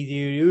clothes. we,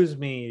 dude. It was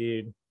me,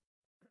 dude.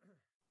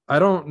 I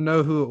don't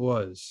know who it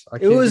was.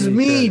 It was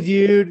me,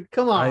 dude.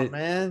 Come on,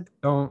 man.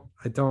 I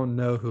don't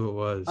know who it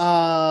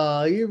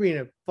was. You're being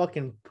a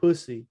fucking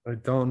pussy. I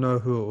don't know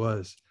who it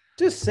was.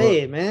 Just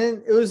say it,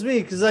 man. It was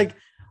me, because like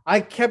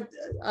I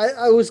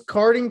was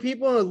carding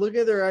people and I look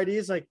at their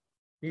IDs like,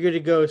 you're good to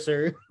go,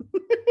 sir.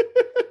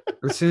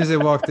 As soon as they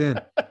walked in.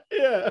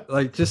 Yeah.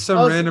 Like just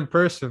some random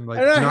person, like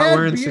not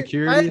wearing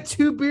security. I had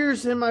 2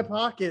 beers in my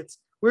pockets.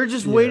 We are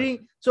just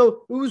waiting.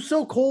 So it was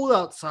so cold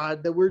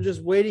outside that we're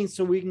just waiting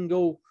so we can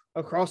go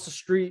across the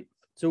street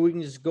so we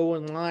can just go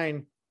in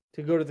line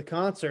to go to the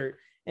concert.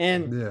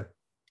 And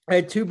I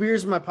had 2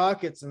 beers in my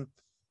pockets, and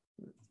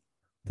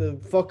the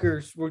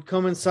fuckers would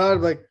come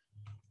inside like,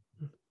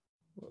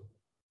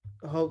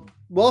 oh,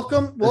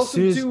 welcome as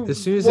soon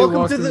as they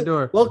walked in the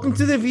door. Welcome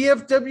to the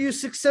VFW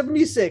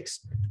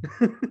 676.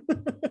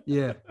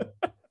 Yeah.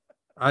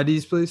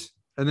 IDs, please.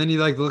 And then you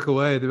like look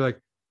away. They're like,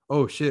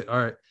 oh shit. All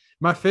right.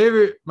 My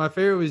favorite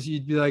was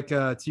you'd be like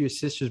to your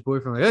sister's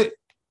boyfriend, like, hey,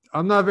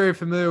 I'm not very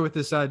familiar with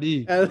this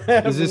ID.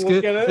 Is this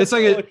good? It's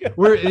like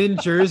we're in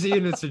Jersey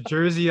and it's a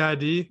Jersey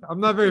ID. I'm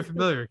not very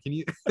familiar. Can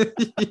you?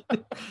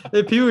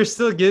 If people are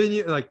still giving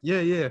you like,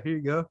 yeah, here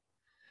you go.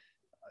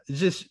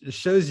 It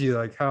shows you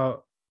like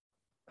how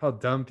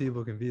dumb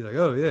people can be. Like,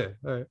 oh yeah,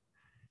 all right.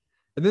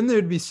 And then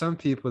there'd be some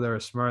people that are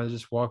smart that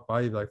just walk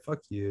by you like, fuck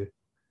you.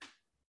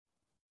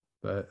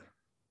 But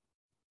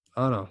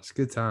I don't know. It's a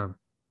good time.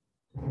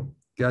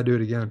 Gotta do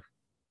it again.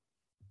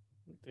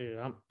 Dude,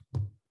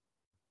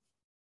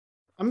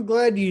 I'm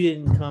glad you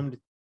didn't come to.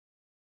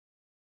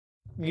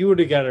 You would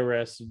have got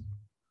arrested.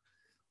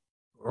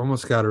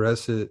 Almost got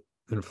arrested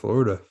in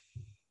Florida.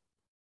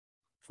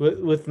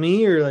 With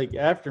me or like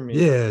after me?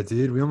 Yeah,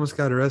 dude. We almost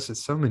got arrested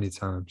so many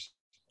times.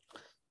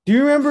 Do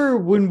you remember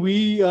when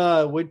we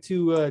went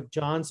to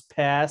John's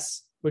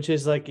Pass, which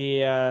is like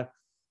a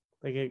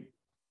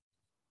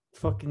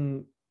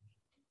fucking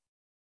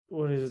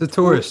what is it? The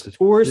tourist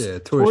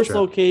trap.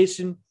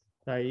 Location.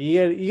 All right,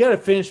 you got to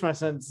finish my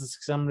sentences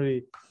because I'm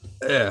gonna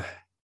be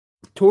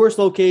tourist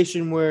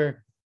location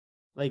where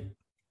like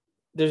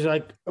there's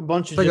like a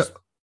bunch of like just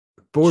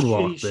a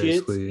boardwalk shitty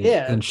basically,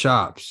 shits. and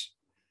shops.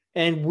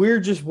 And we're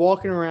just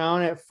walking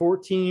around at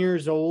 14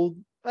 years old.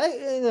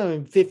 I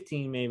know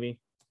 15 maybe.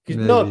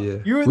 Maybe, no,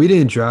 yeah. We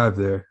didn't drive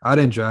there. I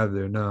didn't drive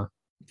there. No.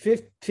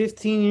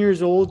 15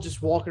 years old,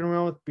 just walking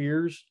around with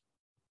beers.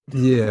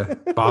 Yeah,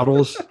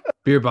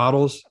 beer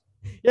bottles.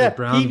 Yeah, like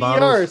brown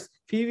bottles.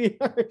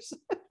 PBRs.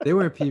 They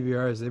weren't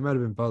PBRs. They might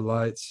have been Bud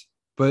Lights.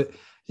 But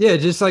yeah,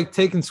 just like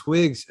taking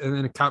swigs, and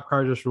then a cop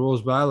car just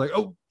rolls by, like,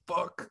 oh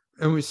fuck,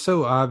 and it was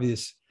so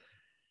obvious.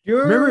 You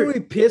remember we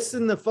pissed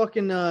in the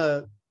fucking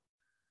the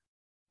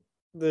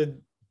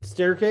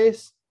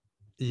staircase?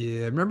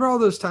 Yeah, remember all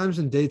those times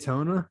in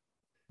Daytona?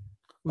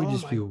 We'd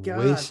just be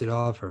wasted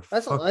off our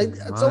that's fucking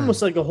that's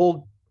almost like a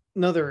whole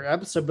another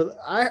episode. But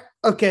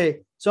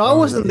so I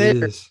wasn't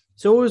there.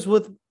 So it was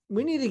with.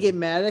 We need to get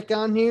Maddock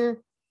on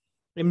here,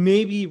 and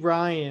maybe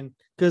Ryan,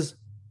 because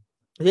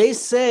they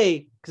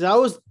say because I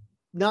was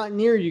not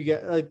near you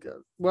guys. Like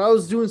when I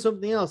was doing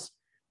something else,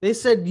 they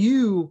said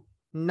you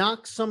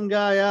knocked some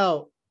guy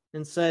out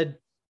and said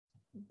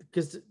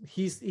because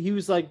he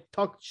was like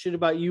talking shit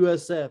about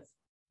USF,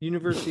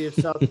 University of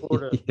South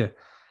Florida. Yeah,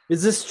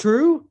 is this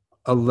true?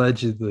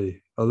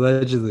 Allegedly.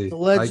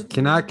 I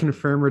cannot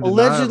confirm or deny.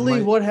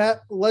 Allegedly, what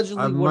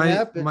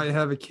happened? Might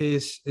have a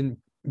case in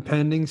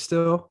pending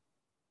still.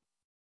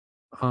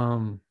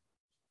 You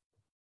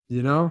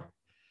know,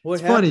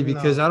 it's funny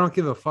because I don't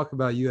give a fuck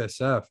about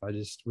USF. I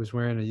just was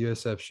wearing a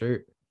USF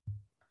shirt.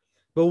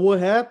 But what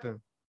happened?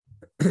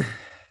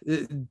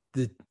 The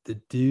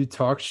dude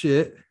talked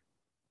shit,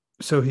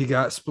 so he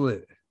got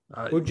split.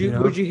 Would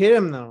you hit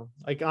him though?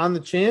 Like on the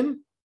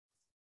chin?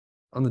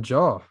 On the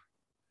jaw.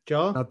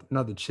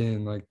 Not the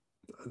chin, like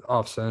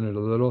off centered a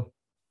little.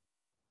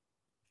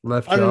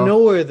 Left out jaw. Of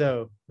nowhere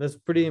though. That's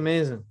pretty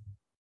amazing.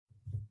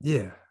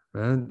 Yeah,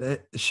 man.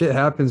 That shit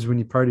happens when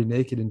you party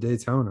naked in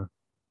Daytona.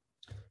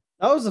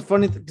 That was a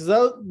funny thing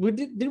because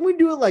didn't we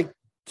do it like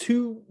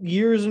 2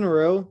 years in a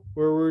row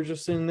where we were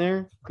just sitting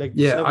there? Like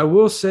I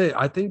will say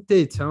I think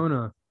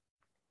Daytona.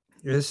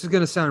 This is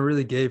gonna sound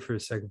really gay for a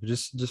second, but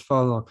just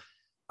follow along.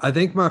 I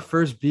think my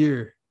first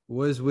beer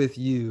was with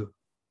you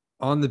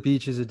on the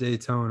beaches of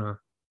Daytona.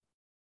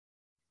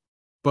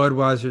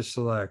 Budweiser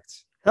Select.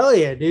 Hell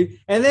yeah, dude.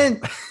 And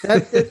then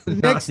the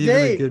next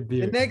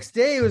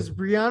day it was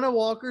Brianna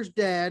Walker's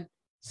dad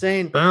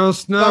saying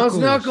bounce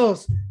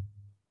knuckles.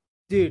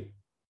 Dude,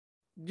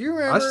 do you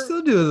remember? I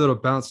still do a little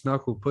bounce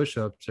knuckle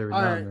push-ups every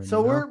now and then.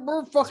 So we're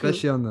fucking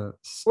especially on the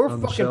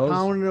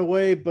pounding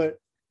away, but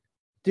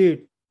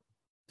dude,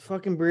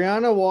 fucking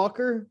Brianna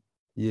Walker.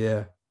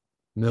 Yeah.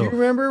 Do you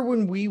remember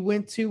when we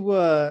went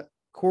to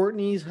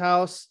Courtney's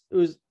house? It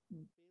was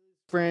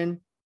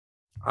friend.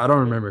 I don't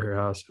remember her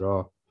house at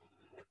all.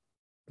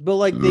 But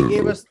like they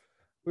gave us,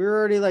 we were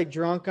already like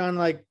drunk on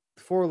like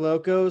Four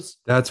Locos.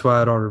 That's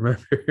why I don't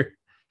remember.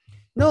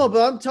 No,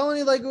 but I'm telling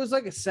you, like it was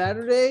like a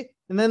Saturday,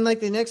 and then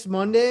like the next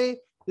Monday,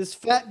 this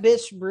fat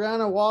bitch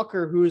Brianna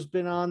Walker, who's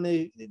been on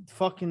the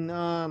fucking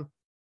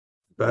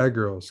Bad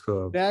Girls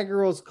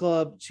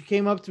Club, she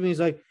came up to me. He's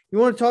like, "You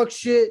want to talk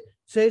shit?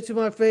 Say it to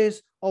my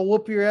face. I'll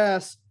whoop your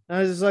ass." And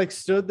I just like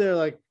stood there,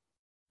 like,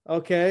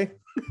 okay.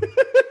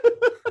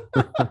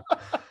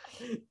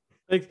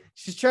 Like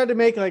she's tried to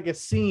make like a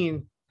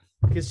scene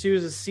because she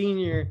was a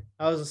senior,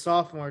 I was a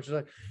sophomore. She's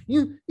like,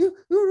 you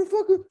the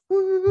fucking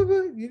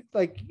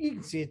like you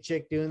can see a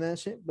chick doing that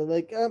shit, but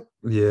like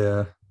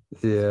yeah.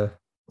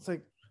 It's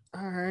like,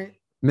 all right.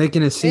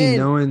 Making a scene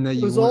knowing that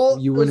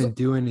you wouldn't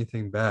do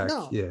anything back.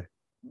 No. Yeah.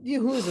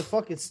 Who was a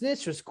fucking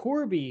snitch was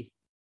Corby.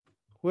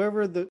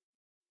 Whoever oh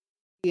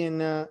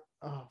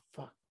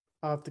fuck.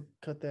 I'll have to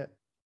cut that.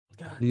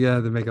 God. You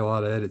gotta make a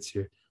lot of edits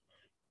here.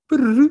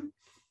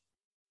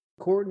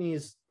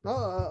 Courtney's.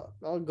 I'll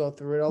go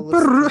through it. I'll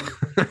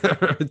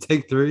listen.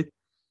 Take 3.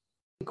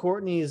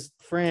 Courtney's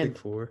friend.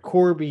 Take 4.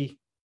 Corby.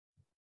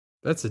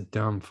 That's a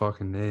dumb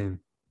fucking name.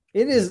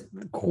 It is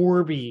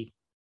Corby.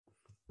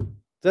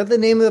 that the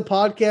name of the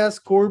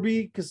podcast,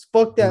 Corby? Because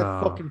fuck that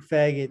Nah. fucking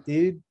faggot,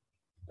 dude.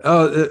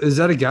 Oh, is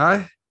that a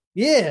guy?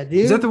 Yeah, dude.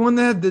 Is that the one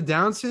that had the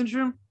Down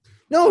syndrome?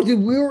 No, dude,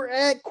 we were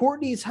at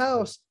Courtney's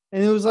house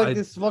and it was like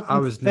this fucking I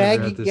was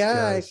never at faggot this guy.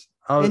 guy's.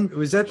 And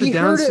Was that he the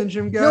Down heard it-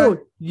 syndrome guy? No,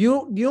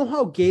 you know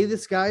how gay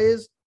this guy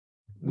is?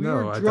 We No,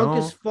 were I drunk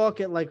as don't. fuck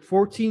at like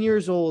 14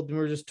 years old and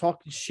we were just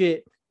talking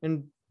shit.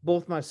 And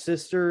both my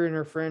sister and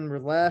her friend were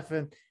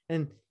laughing.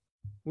 And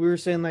we were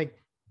saying, like,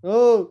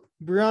 oh,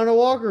 Brianna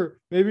Walker,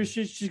 maybe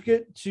she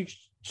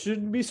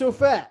shouldn't be so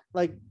fat.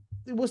 Like,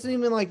 it wasn't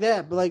even like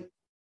that, but like,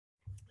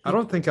 I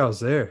don't think I was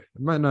there.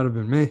 It might not have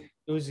been me.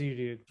 it was you,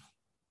 dude.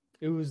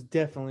 It was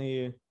definitely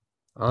you.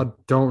 I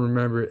don't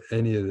remember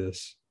any of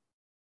this.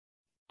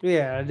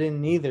 Yeah, I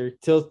didn't either.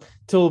 Till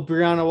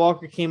Brianna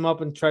Walker came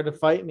up and tried to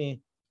fight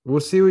me. We'll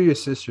see what your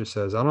sister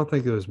says. I don't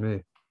think it was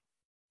me.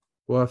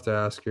 We'll have to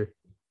ask her.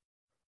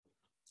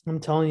 I'm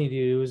telling you,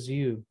 dude, it was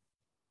you.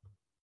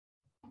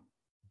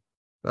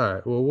 All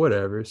right. Well,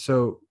 whatever.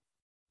 So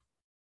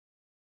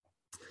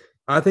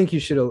I think you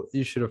should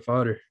have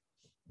fought her.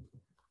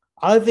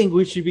 I think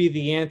we should be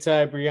the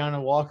anti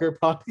Brianna Walker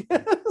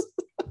podcast.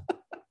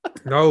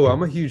 No,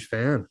 I'm a huge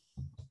fan.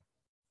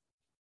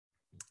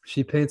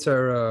 She paints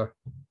our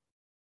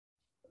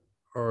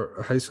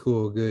high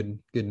school a good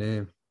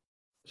name.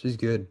 She's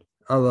good.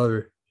 I love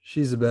her.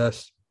 She's the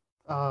best.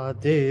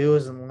 Dude, it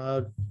wasn't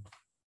loud.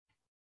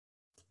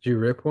 Did you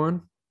rip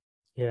one?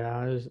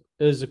 Yeah, it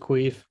was a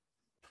queef.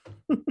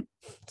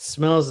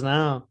 Smells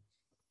now.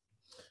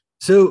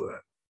 So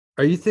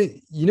are you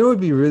it'd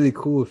be really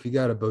cool if you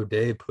got a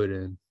bidet put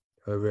in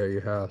over at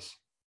your house?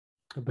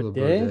 A Little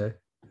bidet?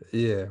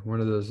 Yeah,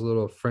 one of those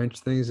little French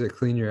things that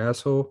clean your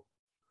asshole.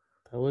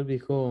 That would be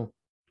cool.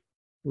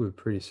 Would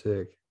be pretty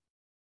sick.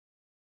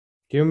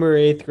 Do you remember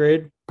 8th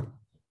grade?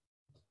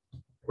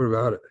 What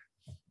about it?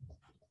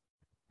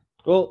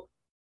 Well,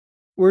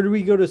 where do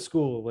we go to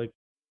school? Like,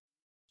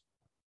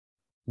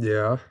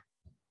 Yeah.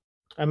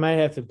 I might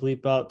have to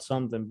bleep out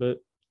something, but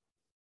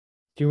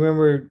do you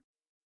remember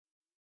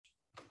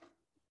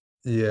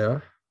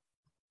Yeah.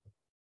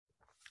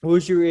 what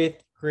was your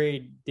 8th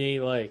grade day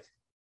like?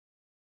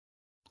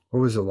 What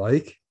was it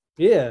like?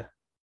 Yeah.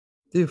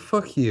 Dude,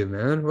 fuck you,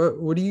 man. Where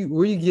are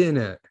you getting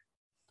at?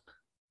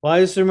 Well, I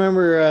just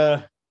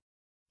remember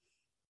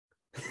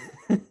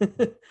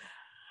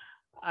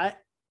I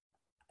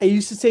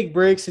used to take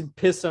breaks and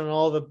piss on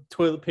all the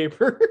toilet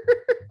paper.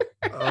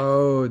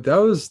 Oh, that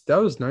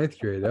was ninth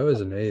grade. That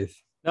was an eighth.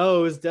 No,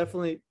 it was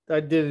definitely I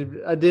did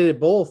it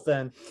both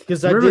then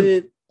because I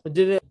Remember-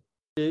 did it,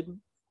 dude.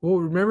 Well,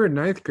 remember in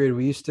ninth grade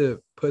we used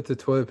to put the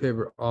toilet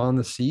paper on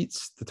the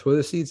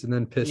toilet seats, and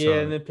then piss Yeah, on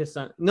and it. then piss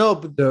on. No,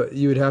 but So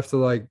you would have to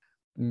like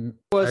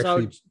was I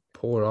actually would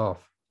pull it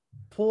off.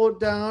 pull it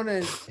down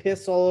and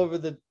piss all over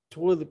the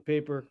toilet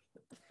paper.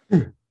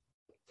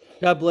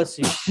 God bless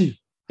you.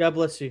 God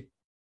bless you.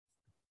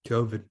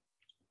 COVID.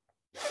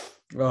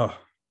 Oh.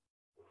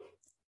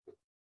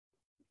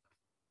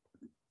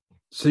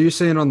 So you're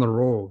saying on the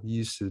roll, you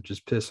used to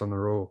just piss on the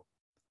roll.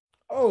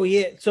 Oh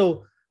yeah,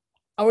 so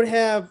I would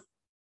have.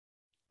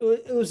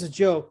 It was a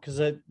joke because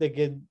they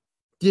could.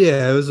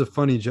 Yeah, it was a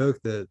funny joke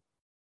that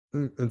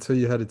until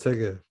you had to take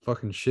a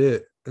fucking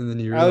shit, and then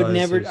you I realized would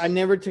never. there's- I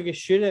never took a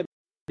shit at,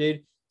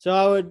 dude. So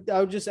I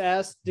would just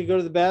ask to go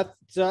to the bath.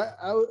 So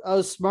I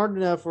was smart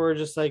enough where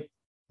just like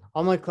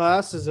all my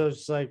classes, I was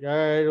just like, all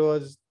right, well,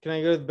 can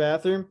I go to the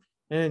bathroom?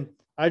 And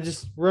I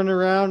just run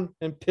around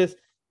and piss.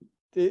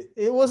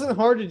 It wasn't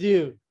hard to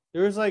do.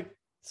 There was like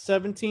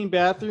 17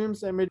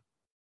 bathrooms. And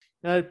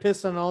I'd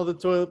piss on all the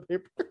toilet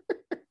paper.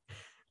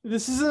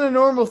 This isn't a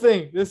normal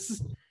thing. This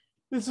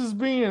is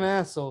being an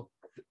asshole.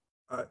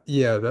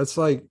 yeah, that's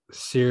like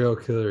serial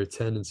killer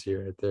tendency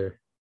right there.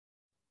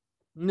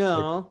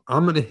 No.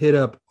 I'm gonna hit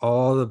up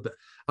all the.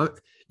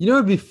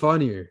 It'd be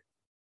funnier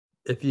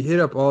if you hit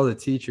up all the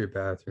teacher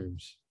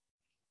bathrooms.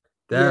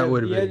 That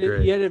would have been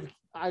great.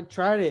 I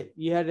tried it.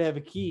 You had to have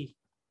a key.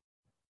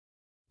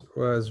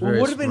 Well, it's Well,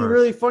 very would have been smart.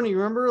 really funny.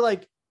 Remember,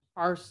 like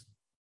our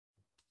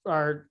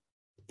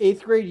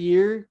 8th grade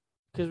year,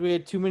 because we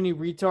had too many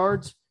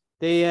retards.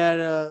 They had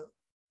a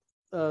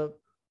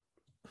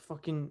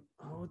fucking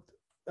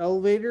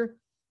elevator.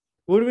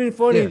 Would have been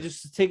funny Yeah.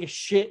 just to take a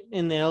shit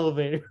in the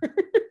elevator.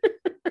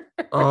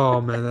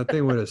 Oh man, that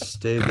thing would have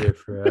stayed there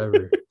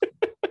forever.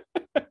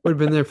 Would have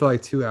been there for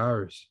like 2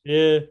 hours.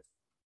 Yeah.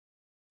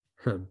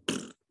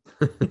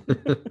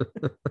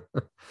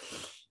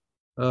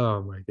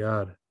 Oh my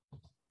god.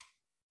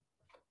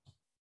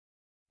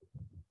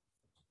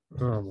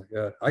 Oh my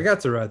god. I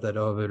got to ride that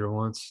elevator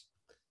once.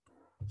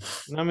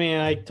 I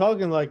mean,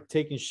 talking like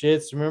taking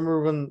shits.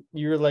 Remember when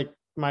you were like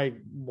my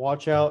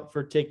watch out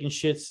for taking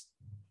shits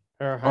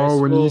at our high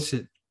school? When you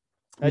said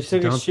I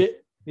took a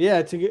shit. Yeah,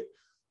 I took it.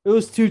 It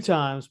was 2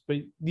 times, but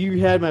you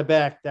had my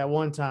back that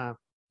one time,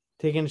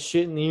 taking a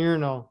shit in the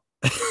urinal.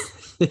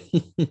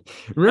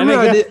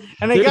 Remember,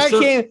 And There's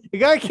the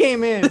guy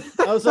came in.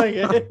 I was like,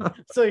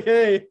 it's like,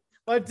 hey,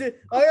 I'm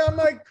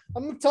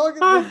talking.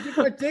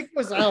 My dick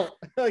was out.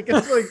 Like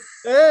it's like,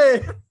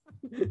 hey,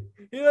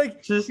 He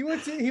went to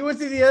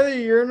the other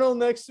urinal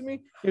next to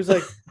me. He was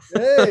like,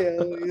 "Hey,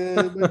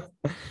 I'm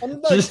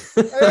like,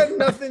 I had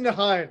nothing to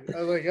hide."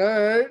 I was like,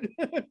 "All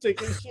right,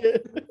 taking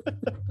shit."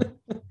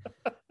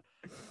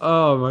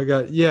 Oh my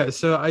god. Yeah.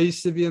 So I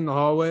used to be in the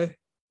hallway,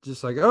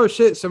 just like, oh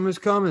shit, someone's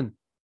coming.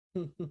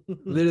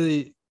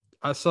 Literally,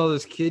 I saw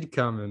this kid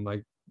coming,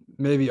 like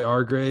maybe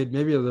our grade,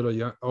 maybe a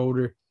little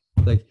older.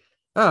 Like,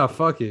 ah,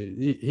 fuck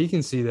it. He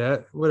can see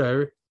that.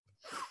 Whatever.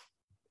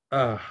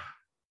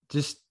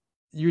 Just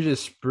you're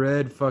just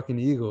spread fucking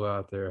eagle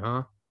out there,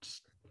 huh?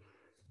 Just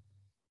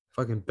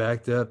fucking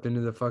backed up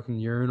into the fucking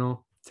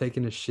urinal,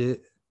 taking a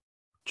shit,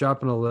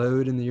 dropping a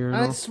load in the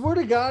urinal. I swear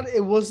to God,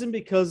 it wasn't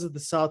because of the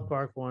South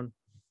Park one.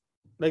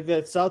 Like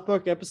that South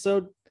Park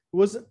episode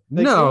wasn't.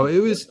 Like, no, it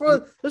was.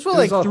 This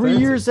was like 3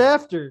 years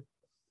after.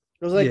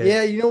 I was like,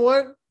 yeah, you know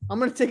what? I'm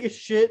gonna take a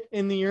shit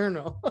in the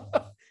urinal.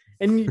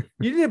 And you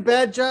did a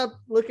bad job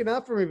looking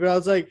out for me, but I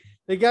was like,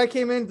 the guy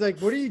came in, like,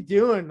 what are you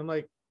doing? I'm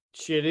like,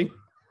 shitting.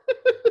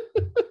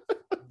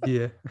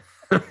 Yeah.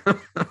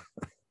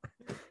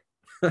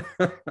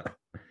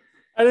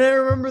 And I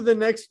remember the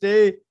next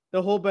day,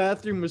 the whole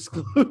bathroom was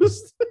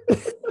closed.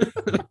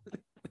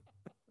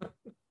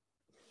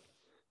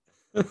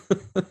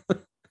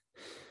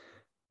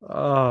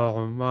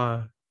 Oh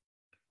my.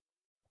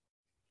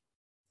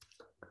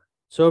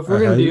 So if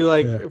we're gonna do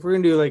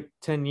like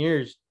 10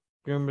 years,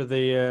 remember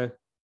the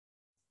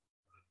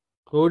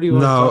what do you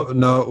want?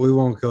 No, we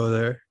won't go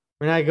there.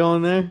 We're not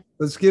going there.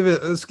 Let's give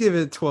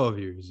it 12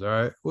 years. All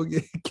right. We'll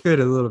give it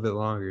a little bit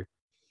longer.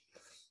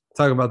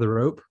 Talk about the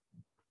rope.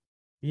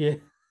 Yeah.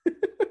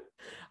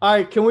 All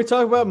right. Can we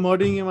talk about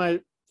mudding in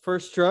my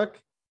first truck?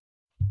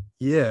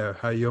 Yeah.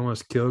 How you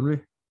almost killed me.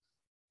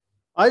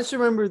 I just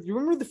remember. You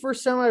remember the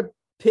first time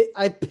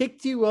I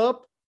picked you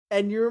up,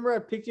 and you remember I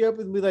picked you up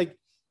and we're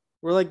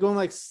like going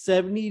like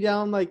 70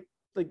 down like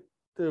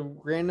the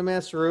random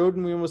ass road,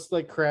 and we almost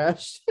like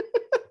crashed.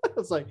 I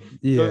was like,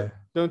 yeah,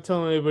 don't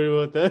tell anybody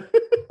about that.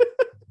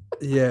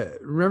 Yeah.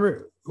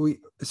 Remember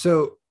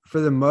so for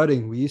the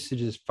mudding, we used to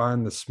just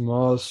find the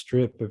smallest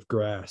strip of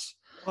grass.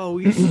 Oh,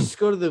 we used to just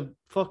go to the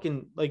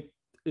fucking like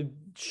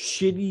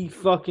shitty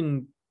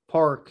fucking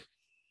park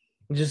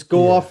and just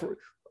go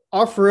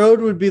off road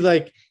would be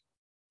like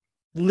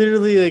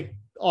literally like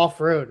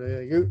off road,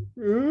 and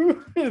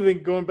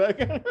then going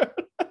back.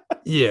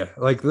 Yeah,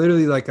 like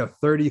literally like a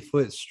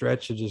 30-foot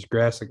stretch of just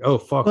grass. Like, oh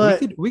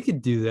fuck, we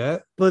could do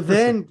that. But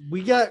then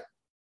we got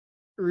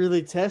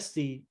really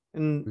testy,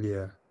 and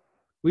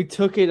we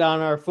took it on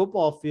our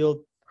football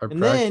field, our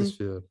practice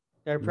field.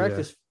 Our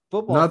practice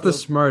football. Not field. The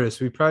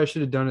smartest. We probably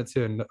should have done it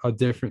to a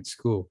different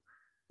school.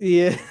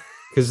 Yeah,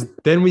 because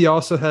then we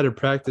also had a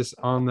practice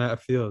on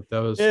that field. That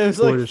was it was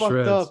like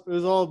fucked up. It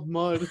was all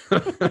mud.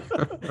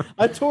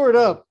 I tore it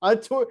up. I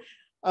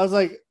was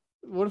like,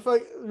 what if I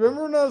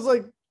remember when I was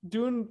like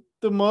doing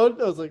the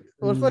mud? I was like,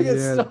 what if I get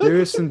stuck? There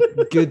were some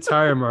good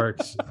tire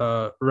marks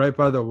right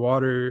by the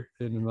water,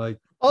 and like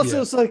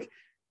also it's like,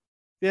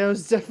 yeah, it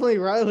was definitely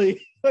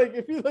Riley. Like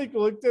if you like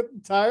looked at the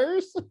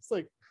tires, it's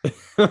like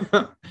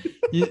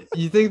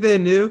you think they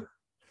knew?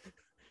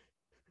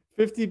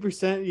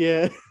 50%,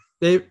 yeah.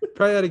 They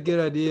probably had a good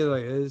idea.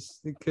 Like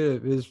it could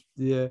have is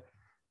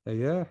Like,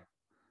 yeah.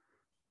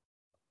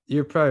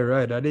 You're probably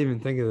right. I didn't even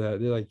think of that.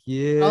 They're like,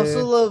 yeah. I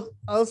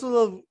also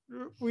love.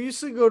 We used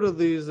to go to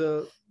these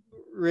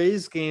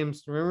Rays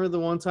games. Remember the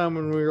one time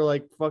when we were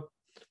like, "Fuck"?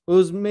 It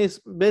was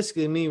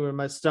basically me, where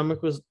my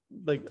stomach was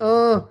like,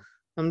 "Oh,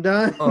 I'm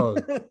dying." Oh,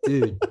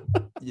 dude,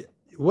 yeah.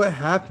 What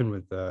happened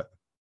with that?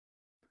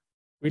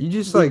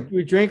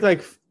 We drank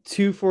like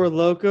 2 Four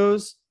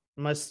Locos.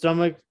 My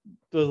stomach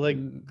was like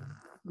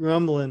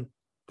grumbling.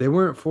 They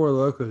weren't Four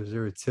Locos. They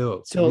were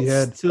tilts. We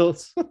had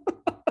tilts.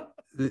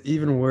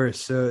 Even worse.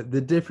 So the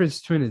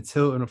difference between a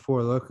tilt and a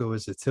Four Loko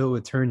was a tilt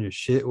would turn your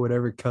shit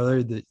whatever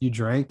color that you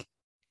drank.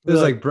 It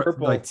was like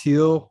like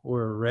teal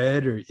or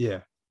red or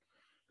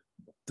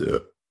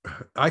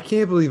I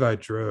can't believe I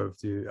drove,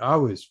 dude. I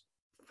was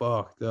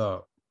fucked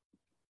up.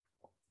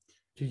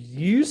 Dude,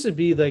 you used to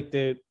be like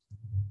the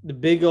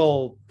big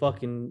old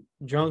fucking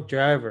drunk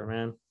driver,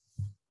 man.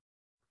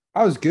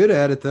 I was good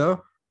at it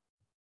though.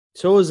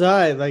 So was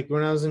I. Like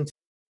when I was in.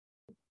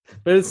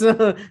 But it's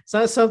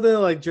not something to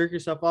like jerk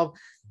yourself off.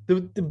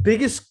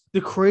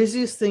 The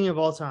craziest thing of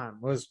all time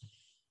was,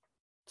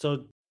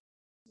 so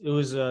it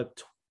was I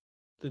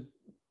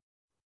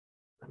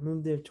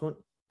moved there so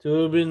it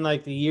would have been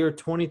like the year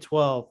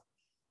 2012.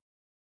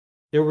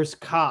 There was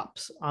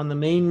cops on the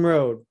main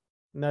road,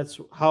 and that's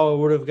how I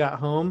would have got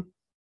home.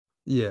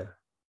 Yeah,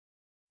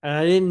 and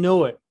I didn't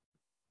know it,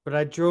 but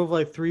I drove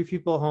like 3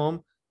 people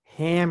home,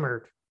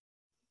 hammered,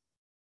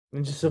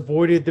 and just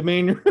avoided the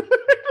main road.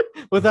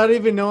 Without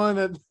even knowing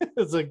that.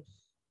 It's like,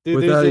 dude,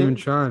 without even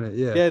trying it.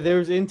 Yeah. Yeah, there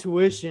was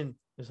intuition.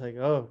 It's like,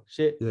 oh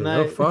shit. Yeah,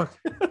 oh fuck.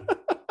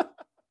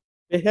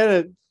 They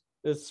had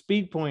a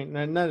speed point,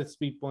 not a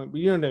speed point, but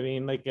you know what I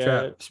mean, like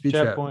a speed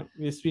trap point.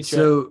 Speed trap.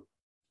 So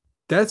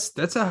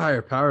that's a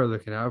higher power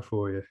looking out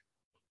for you.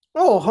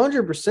 Oh,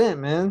 100%,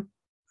 man.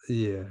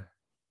 Yeah,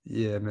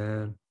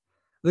 man.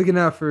 looking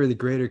out for the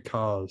greater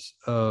cause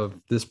of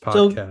this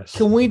So podcast.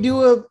 can we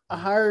do a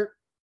higher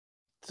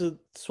to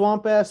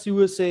Swamp Ass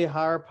USA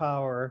higher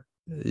power?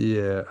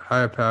 Yeah,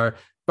 higher power.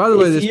 By the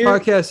way, If this you're-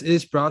 podcast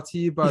is brought to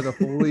you by the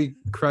Holy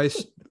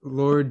Christ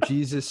Lord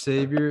Jesus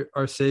Savior,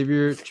 our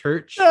Savior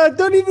Church.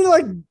 Don't even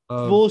like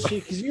of-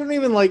 bullshit because you don't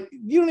even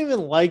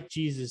like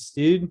Jesus,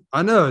 dude.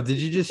 I know. Did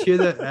you just hear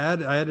that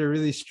ad? I had to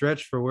really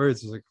stretch for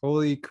words. It's like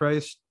Holy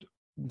Christ,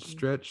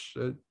 stretch.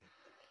 You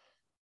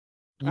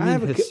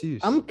mean Jesus.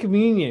 I'm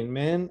communion,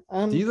 man.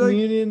 I'm Do you like-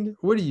 communion.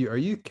 What are you? Are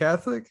you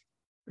Catholic?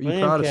 Are you I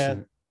am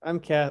Protestant? I'm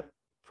cat.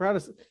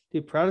 Protestant,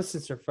 dude.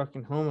 Protestants are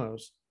fucking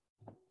homos.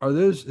 Are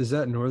those? Is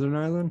that Northern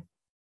Ireland?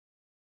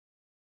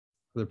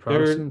 The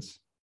Protestants.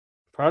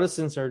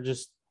 Protestants are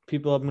just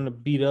people I'm gonna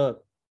beat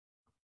up.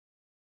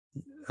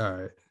 All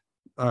right.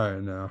 All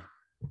right now.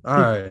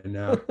 All right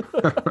now.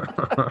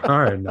 All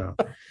right now.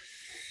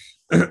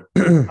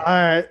 All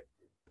right.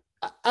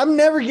 I'm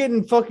never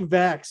getting fucking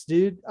vaxxed,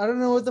 dude. I don't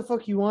know what the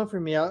fuck you want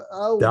from me. I'm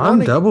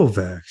double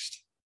vaxxed.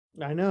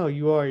 I know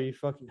you are, you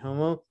fucking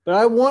homo. But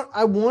I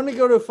want to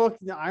go to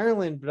fucking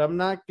Ireland, but I'm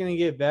not gonna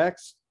get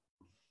vaxxed.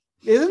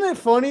 Isn't it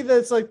funny that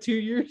it's like 2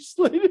 years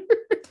later?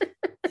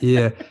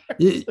 Yeah.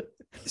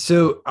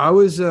 So I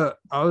was at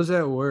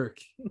work.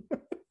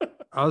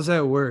 I was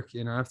at work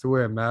and I have to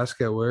wear a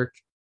mask at work.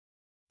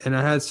 And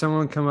I had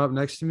someone come up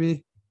next to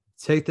me,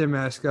 take their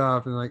mask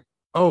off, and like,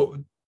 oh,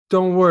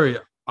 don't worry,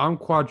 I'm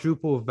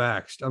quadruple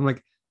vaxxed. I'm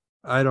like,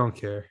 I don't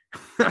care.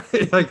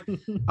 Like,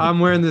 I'm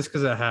wearing this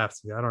because I have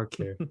to. I don't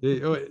care.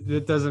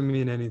 It doesn't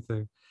mean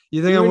anything.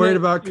 You think I'm worried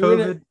about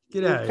COVID?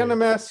 Get out of here. What kind of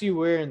mask are you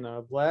wearing though?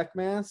 A black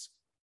mask?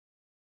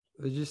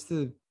 They're just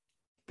the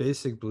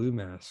basic blue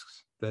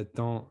masks that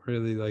don't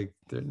really like,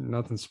 they're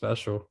nothing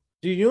special.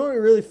 Dude, you know what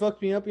really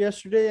fucked me up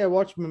yesterday? I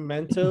watched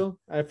Memento.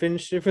 I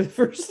finished it for the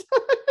first time.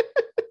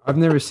 I've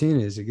never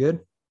seen it. Is it good?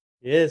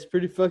 Yeah, it's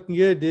pretty fucking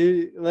good,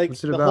 dude. Like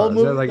What's it the about? whole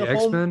movie, Is that like the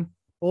X-Men?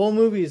 whole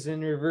movie is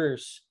in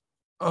reverse.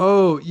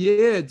 Oh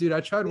yeah, dude.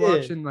 I tried Yeah.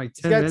 watching like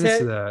It's 10 got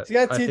minutes of that. It's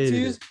got I hated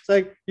tattoos. it. It's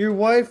like your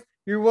wife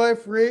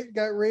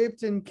got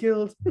raped and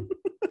killed.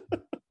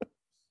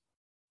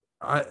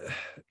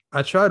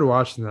 I tried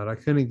watching that. I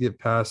couldn't get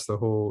past the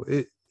whole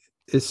it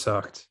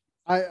sucked.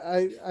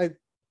 I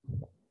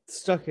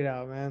stuck it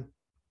out, man.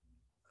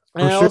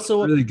 I'm And sure it's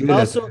really good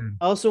at the end.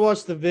 I also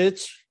watched The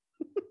Vitch.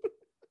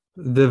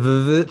 The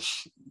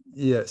Vivitch.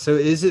 Yeah. So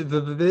is it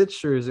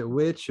Vivitch or is it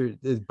Witch or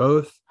is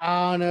both?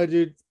 I don't know,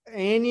 dude.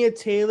 Anya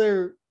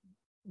Taylor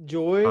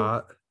Joy.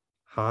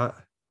 Hot.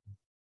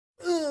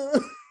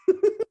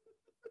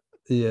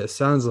 Yeah,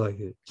 sounds like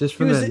it. Just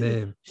from She was- that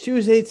name. She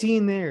was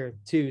 18 there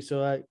too,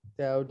 so I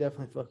would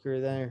definitely fuck her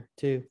there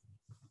too.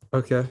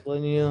 Okay.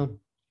 Letting you know.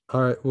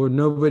 All right. Well,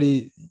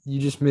 you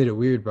just made it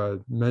weird by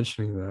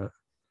mentioning that.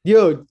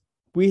 Yo,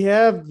 we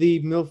have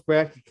the MILF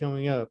bracket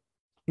coming up.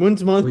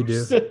 When's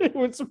Mother's do. Day?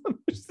 When's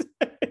Mother's Day?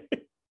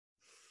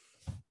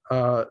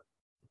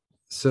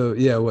 So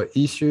yeah, what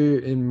Easter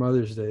and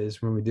Mother's Day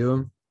is when we do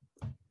them.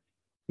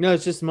 No,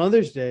 it's just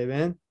Mother's Day,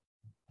 man.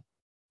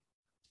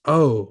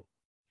 Oh,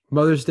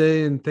 Mother's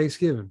Day and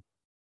Thanksgiving.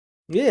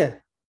 Yeah.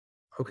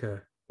 Okay.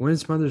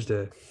 When's Mother's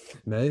Day?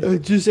 May? I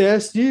just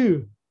asked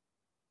you.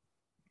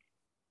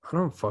 I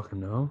don't fucking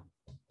know.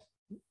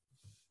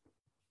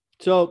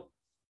 So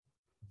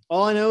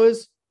all I know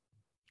is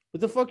what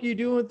the fuck are you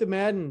doing with the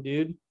Madden,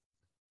 dude?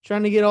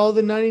 Trying to get all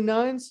the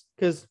 99s?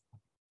 Because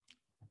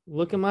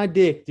look at my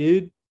dick,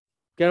 dude.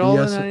 Got all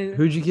the 99s.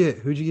 Who'd you get?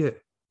 Who'd you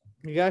get?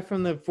 The guy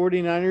from the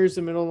 49ers,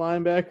 the middle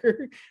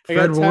linebacker. I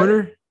Fred got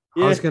Warner?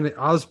 Yeah.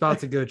 I was about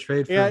to go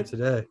trade for Yeah. him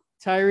today.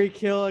 Tyreek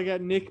Hill. I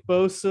got Nick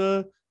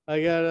Bosa.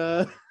 I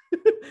got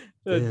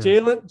Damn.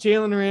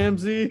 Jalen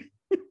Ramsey.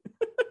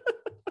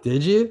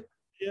 Did you?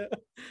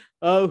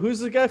 Who's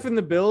the guy from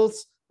the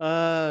Bills?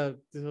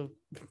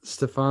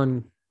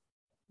 Stephon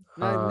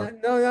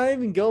Not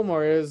even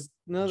Gilmore. It was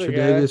another guy.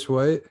 Tre'Davious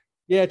White.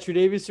 Yeah,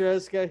 Tre'Davious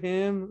Rice got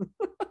him.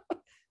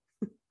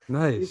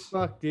 Nice.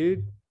 Fuck,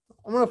 dude.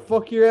 I'm gonna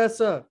fuck your ass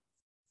up.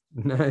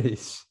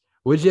 Nice.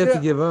 What'd you have to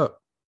Yeah. give up?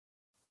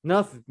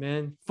 Nothing,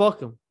 man. Fuck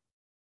them.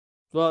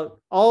 But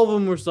all of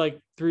them was like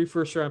 3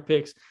 first-round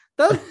picks.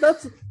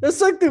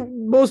 That's like the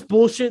most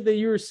bullshit that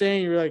you were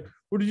saying. You're like,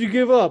 what did you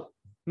give up?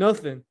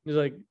 Nothing. You're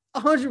like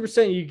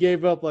 100%. You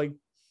gave up like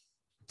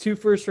 2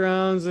 first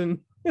rounds and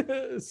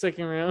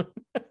second round.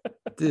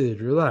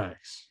 Dude,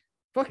 relax.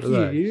 Fuck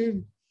Relax. you,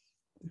 dude.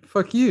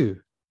 Fuck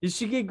you. You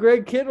should get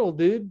Greg Kittle,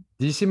 dude.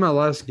 Did you see my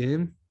last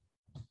game?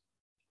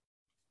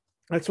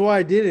 That's why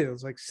I did it. It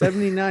was like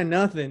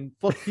 79-0.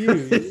 Fuck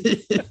you.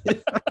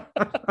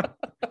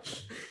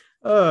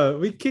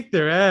 We kicked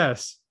their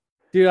ass.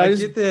 Dude, I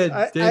get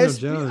that Daniel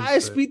Jones. I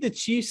just but beat the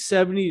Chiefs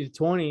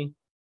 70-20.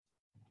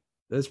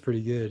 That's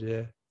pretty good,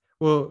 yeah.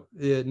 Well,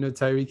 yeah, no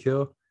Tyreek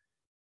Hill.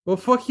 Well,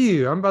 fuck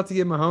you. I'm about to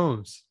get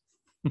Mahomes.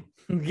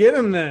 Get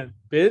him then,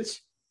 bitch.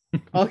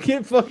 I'll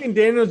get fucking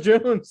Daniel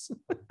Jones.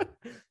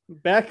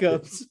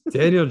 Backups.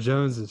 Daniel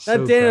Jones is Not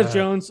so Daniel bad.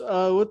 Jones.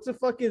 What's the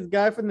fucking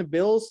guy from the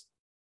Bills?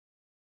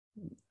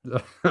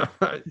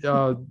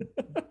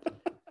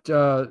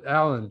 Josh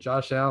Allen.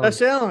 Josh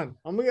Allen.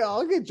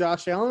 I'll get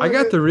Josh Allen. I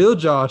got the real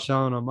Josh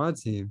Allen on my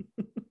team.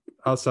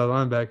 Outside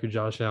linebacker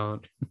Josh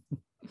Allen.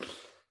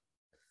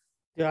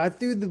 Yeah, I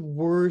threw the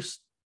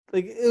worst.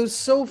 Like it was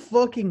so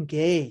fucking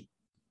gay.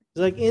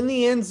 It's like in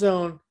the end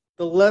zone,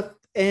 the left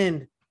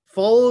end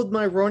followed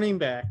my running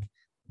back,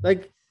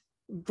 like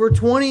for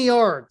 20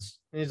 yards,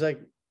 and he's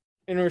like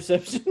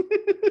interception.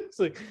 It's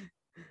like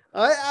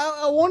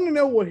I want to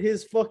know what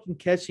his fucking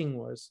catching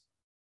was.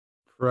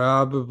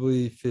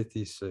 Probably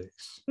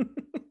 56.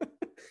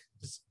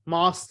 Just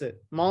mossed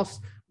it. Moss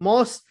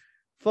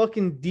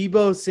fucking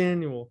Debo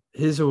Samuel.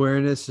 His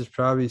awareness is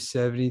probably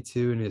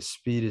 72 and his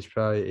speed is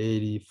probably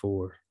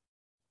 84.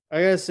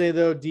 I gotta say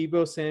though,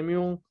 Debo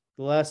Samuel,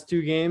 the last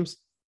 2 games,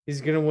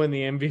 he's gonna win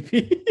the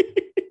MVP.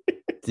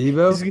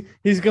 Debo?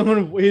 he's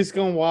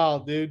going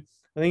wild, dude.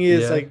 I think he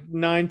has like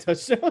 9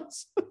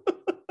 touchdowns.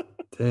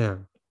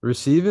 Damn.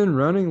 Receiving,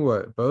 running,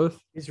 what?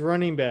 Both? He's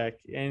running back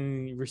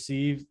and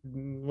received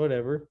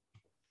whatever.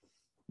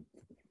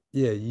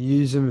 Yeah, you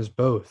use him as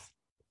both.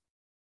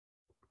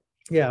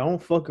 Yeah, I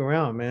don't fuck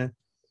around, man.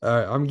 All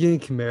right, I'm getting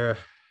Kamara.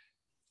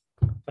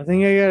 I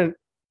think I got.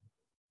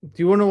 Do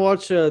you want to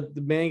watch the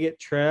man get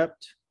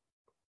trapped?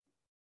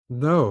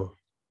 No.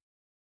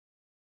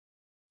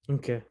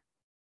 Okay.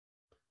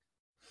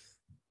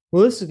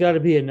 Well, this has got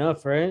to be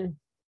enough, right?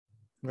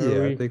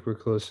 Yeah, I think we're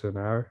close to an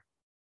hour.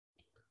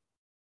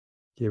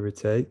 Give or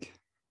take.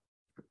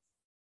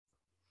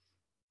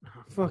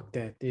 Fuck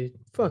that, dude.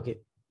 Fuck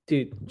it.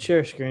 Dude,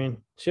 share screen.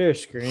 Share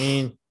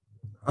screen.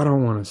 I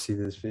don't want to see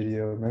this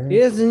video, man.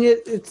 Yes, and yet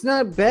it's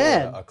not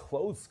bad. A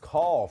close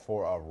call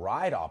for a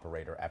ride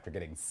operator after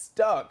getting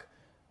stuck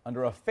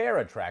under a fair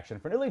attraction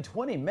for nearly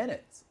 20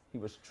 minutes. He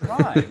was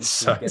trying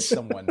to get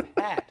someone's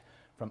hat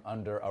from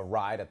under a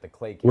ride at the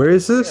Clay County Where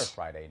is this?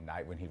 Friday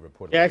night when he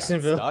reportedly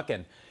Jacksonville. got stuck,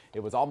 and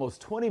it was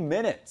almost 20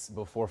 minutes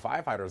before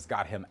firefighters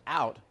got him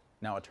out.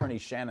 Now, attorney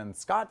Shannon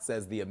Scott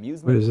says the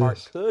amusement park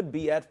could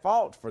be at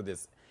fault for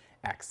this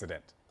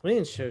accident. We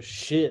didn't show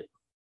shit.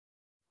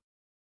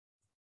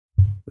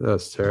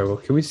 That's terrible.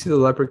 Can we see the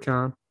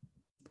leprechaun?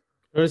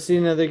 Want to see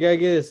another guy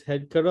get his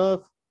head cut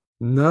off?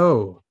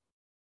 No.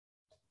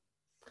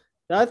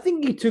 I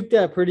think he took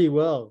that pretty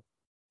well.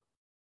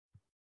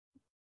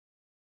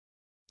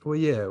 Well,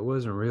 yeah, it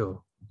wasn't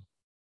real.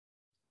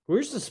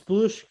 Where's the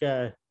sploosh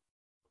guy?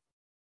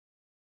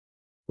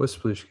 What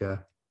sploosh guy?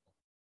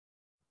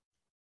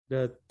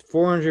 The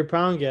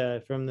 400-pound guy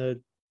from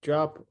the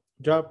drop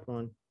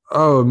one.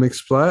 Oh,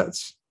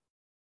 McSplats?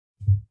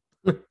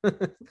 I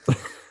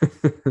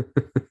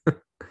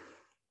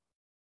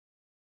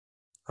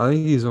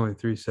think he's only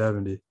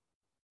 370.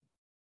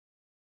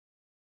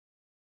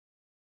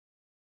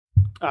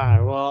 All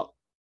right, well,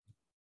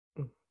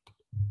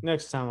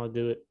 next time I'll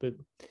do it. But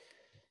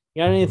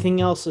you got anything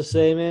else to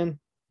say, man?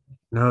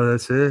 No,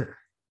 that's it.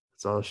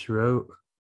 That's all she wrote.